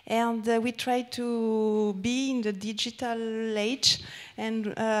 And we try to be in the digital age, and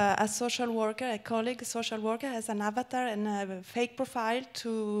a social worker, a colleague, a social worker, has an avatar and a fake profile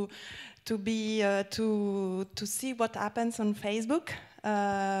to see what happens on Facebook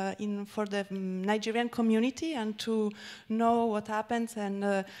for the Nigerian community, and to know what happens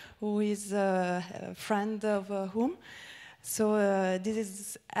and who is a friend of whom. So this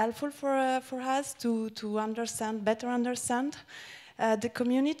is helpful for us to better understand the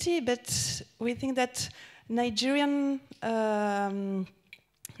community, but we think that Nigerian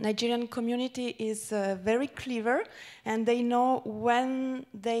community is very clever, and they know when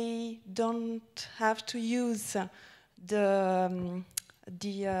they don't have to use the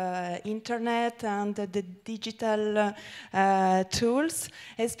internet and the digital tools,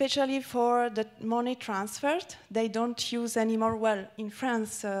 especially for the money transferred. They don't use anymore. Well, in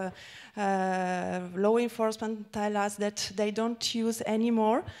France, law enforcement tell us that they don't use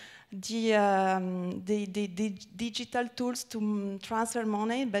anymore the digital tools to transfer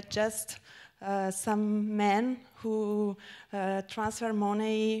money, but just some men who transfer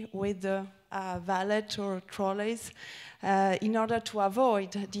money with wallet or trolleys in order to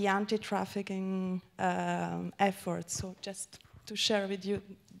avoid the anti-trafficking efforts. So just to share with you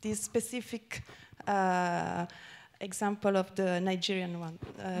this specific example of the Nigerian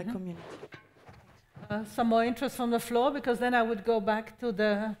community. Some more interest from the floor, because then I would go back to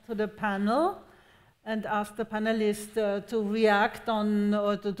the panel and ask the panelists to react on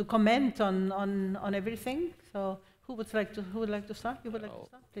or to comment on everything. So who would like to start? You would like to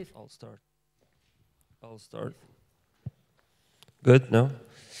start, please. I'll start. Good, no?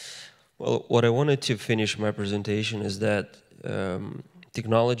 Well, what I wanted to finish my presentation is that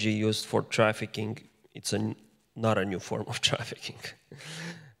technology used for trafficking, it's not a new form of trafficking.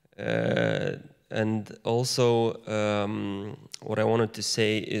 And also, what I wanted to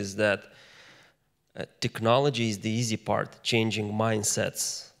say is that technology is the easy part. Changing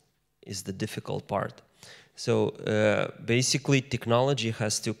mindsets is the difficult part. So basically, technology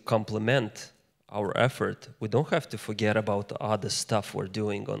has to complement our effort. We don't have to forget about the other stuff we're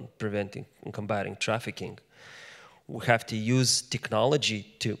doing on preventing and combating trafficking. We have to use technology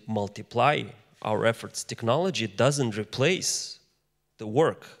to multiply our efforts. Technology doesn't replace the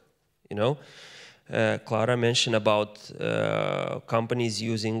work, you know. Clara mentioned about companies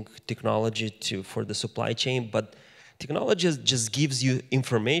using technology for the supply chain, but technology just gives you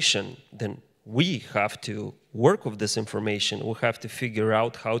information. Then we have to work with this information. We have to figure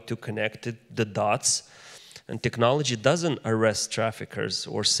out how to connect the dots. And technology doesn't arrest traffickers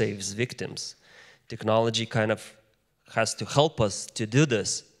or saves victims. Technology kind of has to help us to do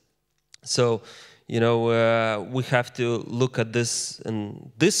this. So, you know, we have to look at this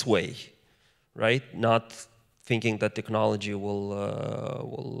in this way, right? Not thinking that technology will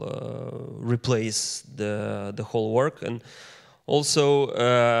replace the whole work. And also,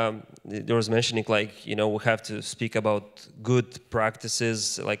 there was mentioning, like, you know, we have to speak about good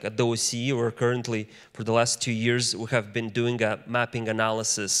practices. Like at the OSCE, or currently, for the last 2 years, we have been doing a mapping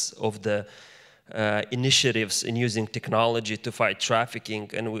analysis of the initiatives in using technology to fight trafficking.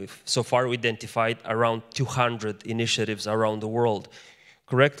 And so far we identified around 200 initiatives around the world.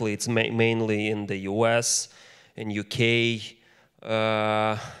 Correctly, it's mainly in the US, in UK,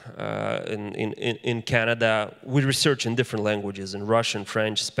 in Canada. We research in different languages, in Russian,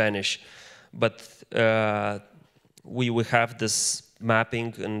 French, Spanish, but we have this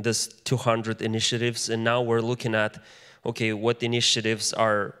mapping and this 200 initiatives, and now we're looking at, okay, what initiatives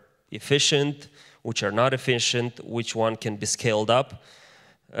are efficient, which are not efficient, which one can be scaled up.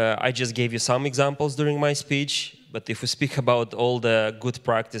 I just gave you some examples during my speech, but if we speak about all the good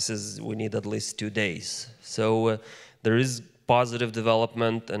practices, we need at least 2 days. So there is positive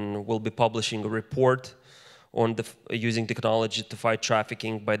development, and we'll be publishing a report on using technology to fight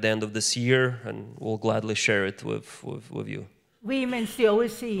trafficking by the end of this year, and we'll gladly share it with you. We means the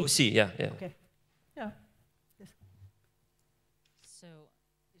OSCE. OSCE, yeah. Okay. Yeah. Yes. So,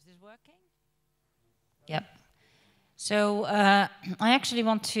 is this working? Yep. So I actually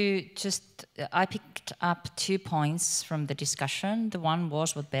want to just, I picked up 2 points from the discussion. The one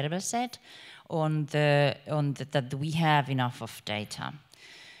was what Berber said on that we have enough of data.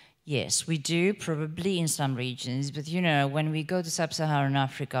 Yes, we do, probably in some regions, but you know, when we go to sub-Saharan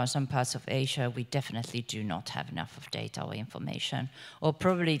Africa or some parts of Asia, we definitely do not have enough of data or information. Or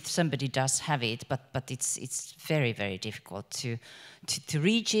probably somebody does have it, but it's very, very difficult to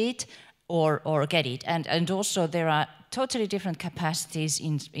reach it or get it. And also there are totally different capacities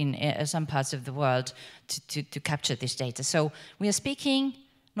in some parts of the world to capture this data. So we are speaking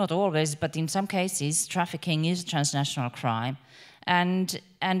not always, but in some cases, trafficking is a transnational crime. And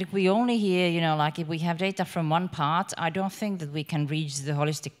if we only hear, you know, like if we have data from one part, I don't think that we can reach the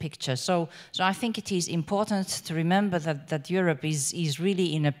holistic picture. So I think it is important to remember that Europe is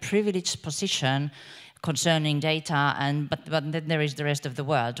really in a privileged position concerning data, but then there is the rest of the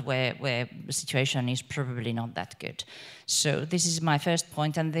world where the situation is probably not that good. So this is my first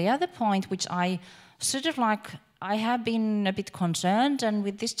point. And the other point, which I sort of like, I have been a bit concerned, and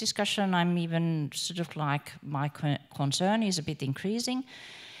with this discussion I'm even sort of like, my concern is a bit increasing,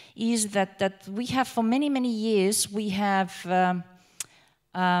 is that we have for many, many years, we have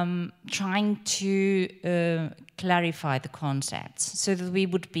trying to clarify the concepts so that we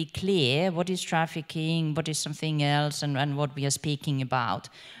would be clear what is trafficking, what is something else, and what we are speaking about.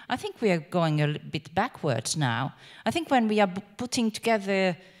 I think we are going a bit backwards now. I think when we are putting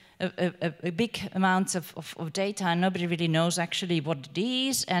together a big amount of data and nobody really knows actually what it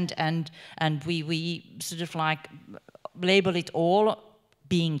is, and we sort of like label it all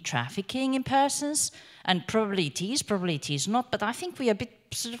being trafficking in persons, and probably it is not, but I think we are a bit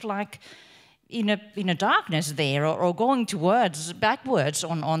sort of like in a darkness there, or going backwards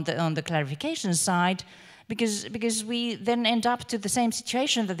on the clarification side, because we then end up to the same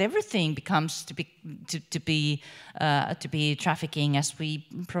situation that everything becomes to be trafficking, as we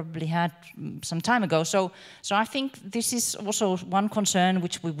probably had some time ago. So I think this is also one concern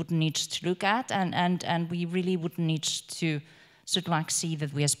which we would need to look at, and we really would need to sort of like see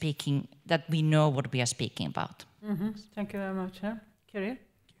that we are speaking, that we know what we are speaking about. Mm-hmm. Thank you very much. Kiril?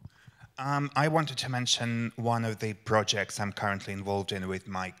 I wanted to mention one of the projects I'm currently involved in with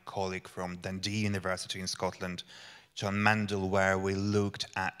my colleague from Dundee University in Scotland, John Mendel, where we looked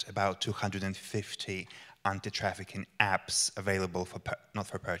at about 250 anti-trafficking apps available for not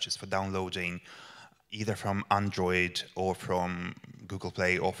for purchase, for downloading, either from Android or from Google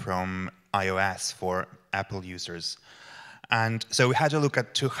Play or from iOS for Apple users. And so we had a look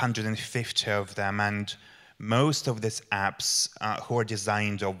at 250 of them, and most of these apps who are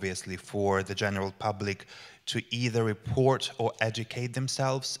designed obviously for the general public to either report or educate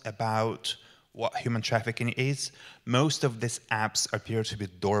themselves about what human trafficking is. Most of these apps appear to be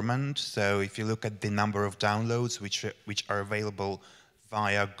dormant. So if you look at the number of downloads which are available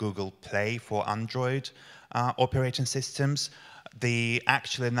via Google Play for Android operating systems, the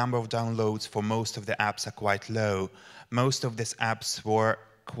actual number of downloads for most of the apps are quite low. Most of these apps were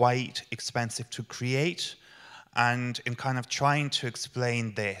quite expensive to create. And in kind of trying to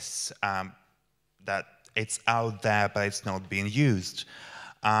explain this, that it's out there, but it's not being used,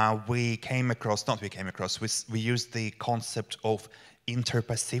 we used the concept of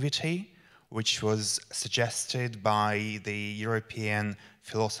interpassivity, which was suggested by the European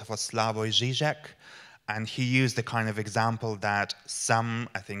philosopher Slavoj Žižek. And he used the kind of example that some,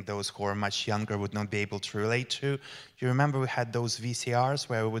 I think those who are much younger, would not be able to relate to. You remember we had those VCRs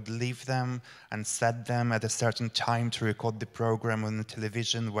where we would leave them and set them at a certain time to record the program on the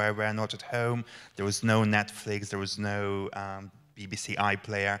television where we're not at home. There was no Netflix, there was no BBC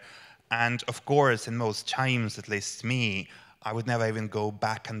iPlayer. And of course, in most times, at least me, I would never even go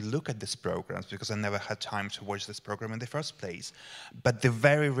back and look at these programs because I never had time to watch this program in the first place. But the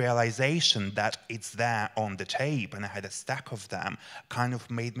very realization that it's there on the tape and I had a stack of them kind of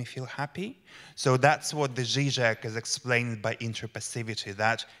made me feel happy. So that's what the Žižek is explained by interpassivity,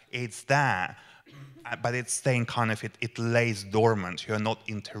 that it's there, but it's staying kind of, it lays dormant. You're not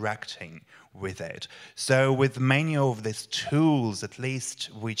interacting with it. So with many of these tools, at least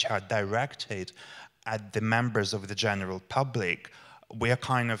which are directed at the members of the general public, we are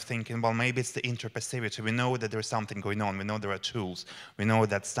kind of thinking, well, maybe it's the interpassivity. We know that there's something going on. We know there are tools. We know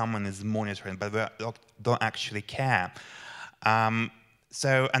that someone is monitoring, but we don't actually care. And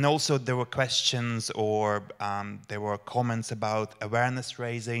also there were questions or there were comments about awareness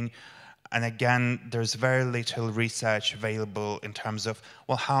raising. And again, there's very little research available in terms of,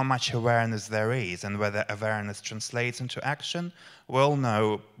 well, how much awareness there is and whether awareness translates into action. We all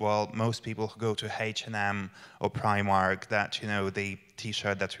know, well, most people who go to H&M or Primark, that, you know, the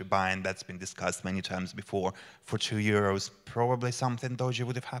t-shirt that we buy, and that's been discussed many times before, for €2, probably something dodgy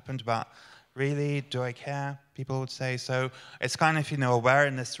would have happened, but really, do I care? People would say. So it's kind of, you know,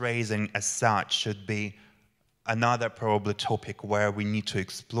 awareness raising as such should be another probably topic where we need to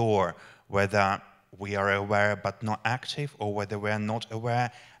explore whether we are aware but not active, or whether we are not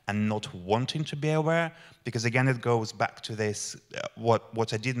aware and not wanting to be aware. Because again, it goes back to this,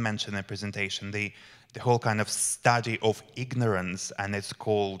 what I did mention in the presentation, the whole kind of study of ignorance, and it's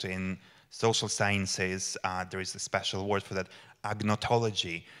called in social sciences, there is a special word for that,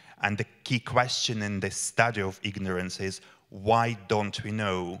 agnotology. And the key question in this study of ignorance is, why don't we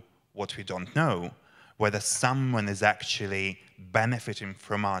know what we don't know? Whether someone is actually benefiting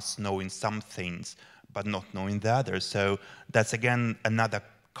from us knowing some things, but not knowing the others. So that's again another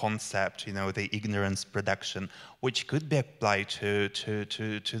concept, you know, the ignorance production, which could be applied to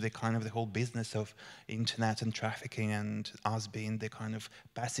the kind of the whole business of internet and trafficking, and us being the kind of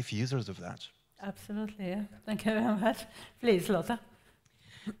passive users of that. Absolutely, yeah. Thank you very much. Please, Lotta.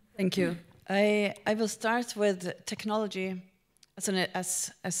 Thank you. I will start with technology as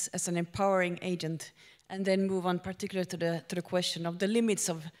an empowering agent, and then move on particularly to the question of the limits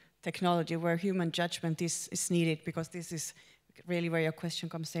of technology, where human judgment is needed, because this is really where your question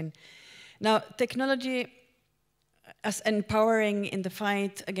comes in. Now, technology as empowering in the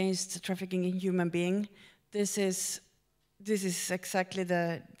fight against trafficking in human beings, this is exactly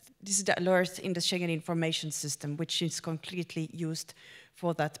the alert in the Schengen information system, which is completely used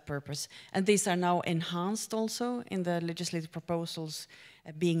for that purpose. And these are now enhanced also in the legislative proposals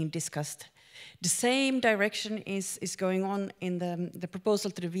being discussed. The same direction is going on in the proposal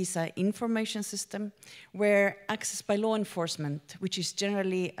to the visa information system, where access by law enforcement, which is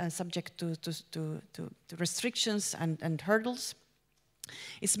generally subject to restrictions and hurdles,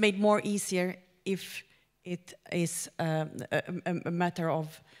 is made more easier if it is a matter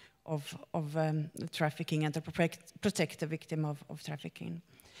of trafficking, and to protect the victim of trafficking.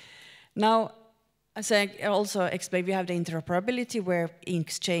 Now, as I also explained, we have the interoperability, where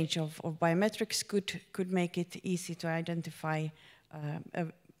exchange of biometrics could make it easy to identify a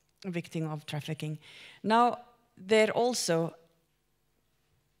victim of trafficking. Now, there also,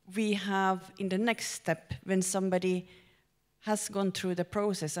 we have in the next step, when somebody has gone through the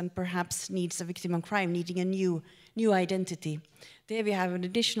process and perhaps needs a victim of crime, needing a new identity. There we have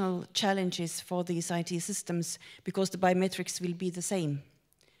additional challenges for these IT systems, because the biometrics will be the same.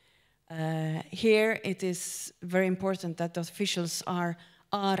 Here it is very important that the officials are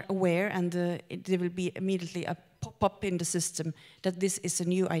aware, and there will be immediately a pop-up in the system that this is a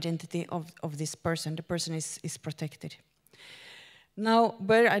new identity of this person. The person is protected. Now,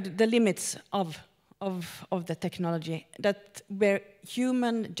 where are the limits of the technology? That where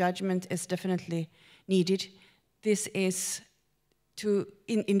human judgment is definitely needed, this is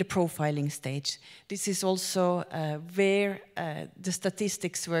in the profiling stage. This is also where the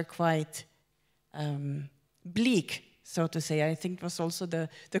statistics were quite bleak, so to say. I think it was also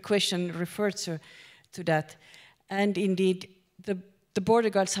the question referred to that. And indeed, the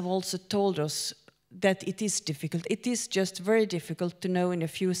border guards have also told us that it is difficult. It is just very difficult to know in a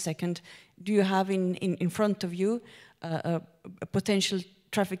few seconds, do you have in front of you a potential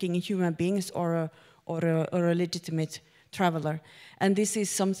trafficking in human beings or a legitimate traveler. And this is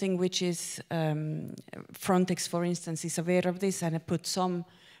something which is, Frontex, for instance, is aware of this, and I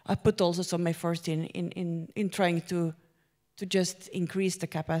put also some effort in trying to just increase the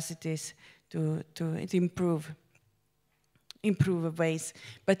capacities to improve ways.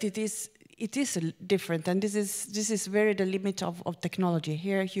 But it is different, and this is very the limit of technology.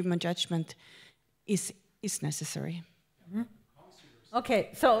 Here, human judgment is necessary. Mm-hmm. Okay,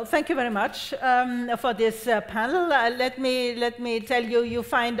 so thank you very much for this panel. Let me tell you, you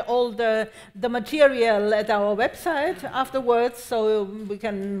find all the material at our website afterwards, so we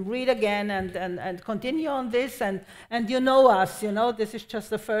can read again and continue on this. And you know us, you know, this is just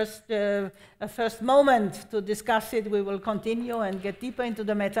the first moment to discuss it. We will continue and get deeper into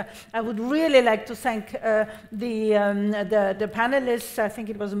the matter. I would really like to thank the panelists. I think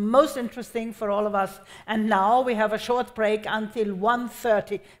it was most interesting for all of us. And now we have a short break until 1:30.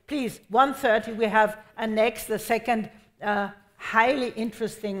 Please, 1:30 we have the second highly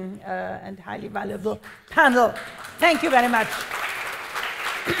interesting and highly valuable panel. Thank you very much.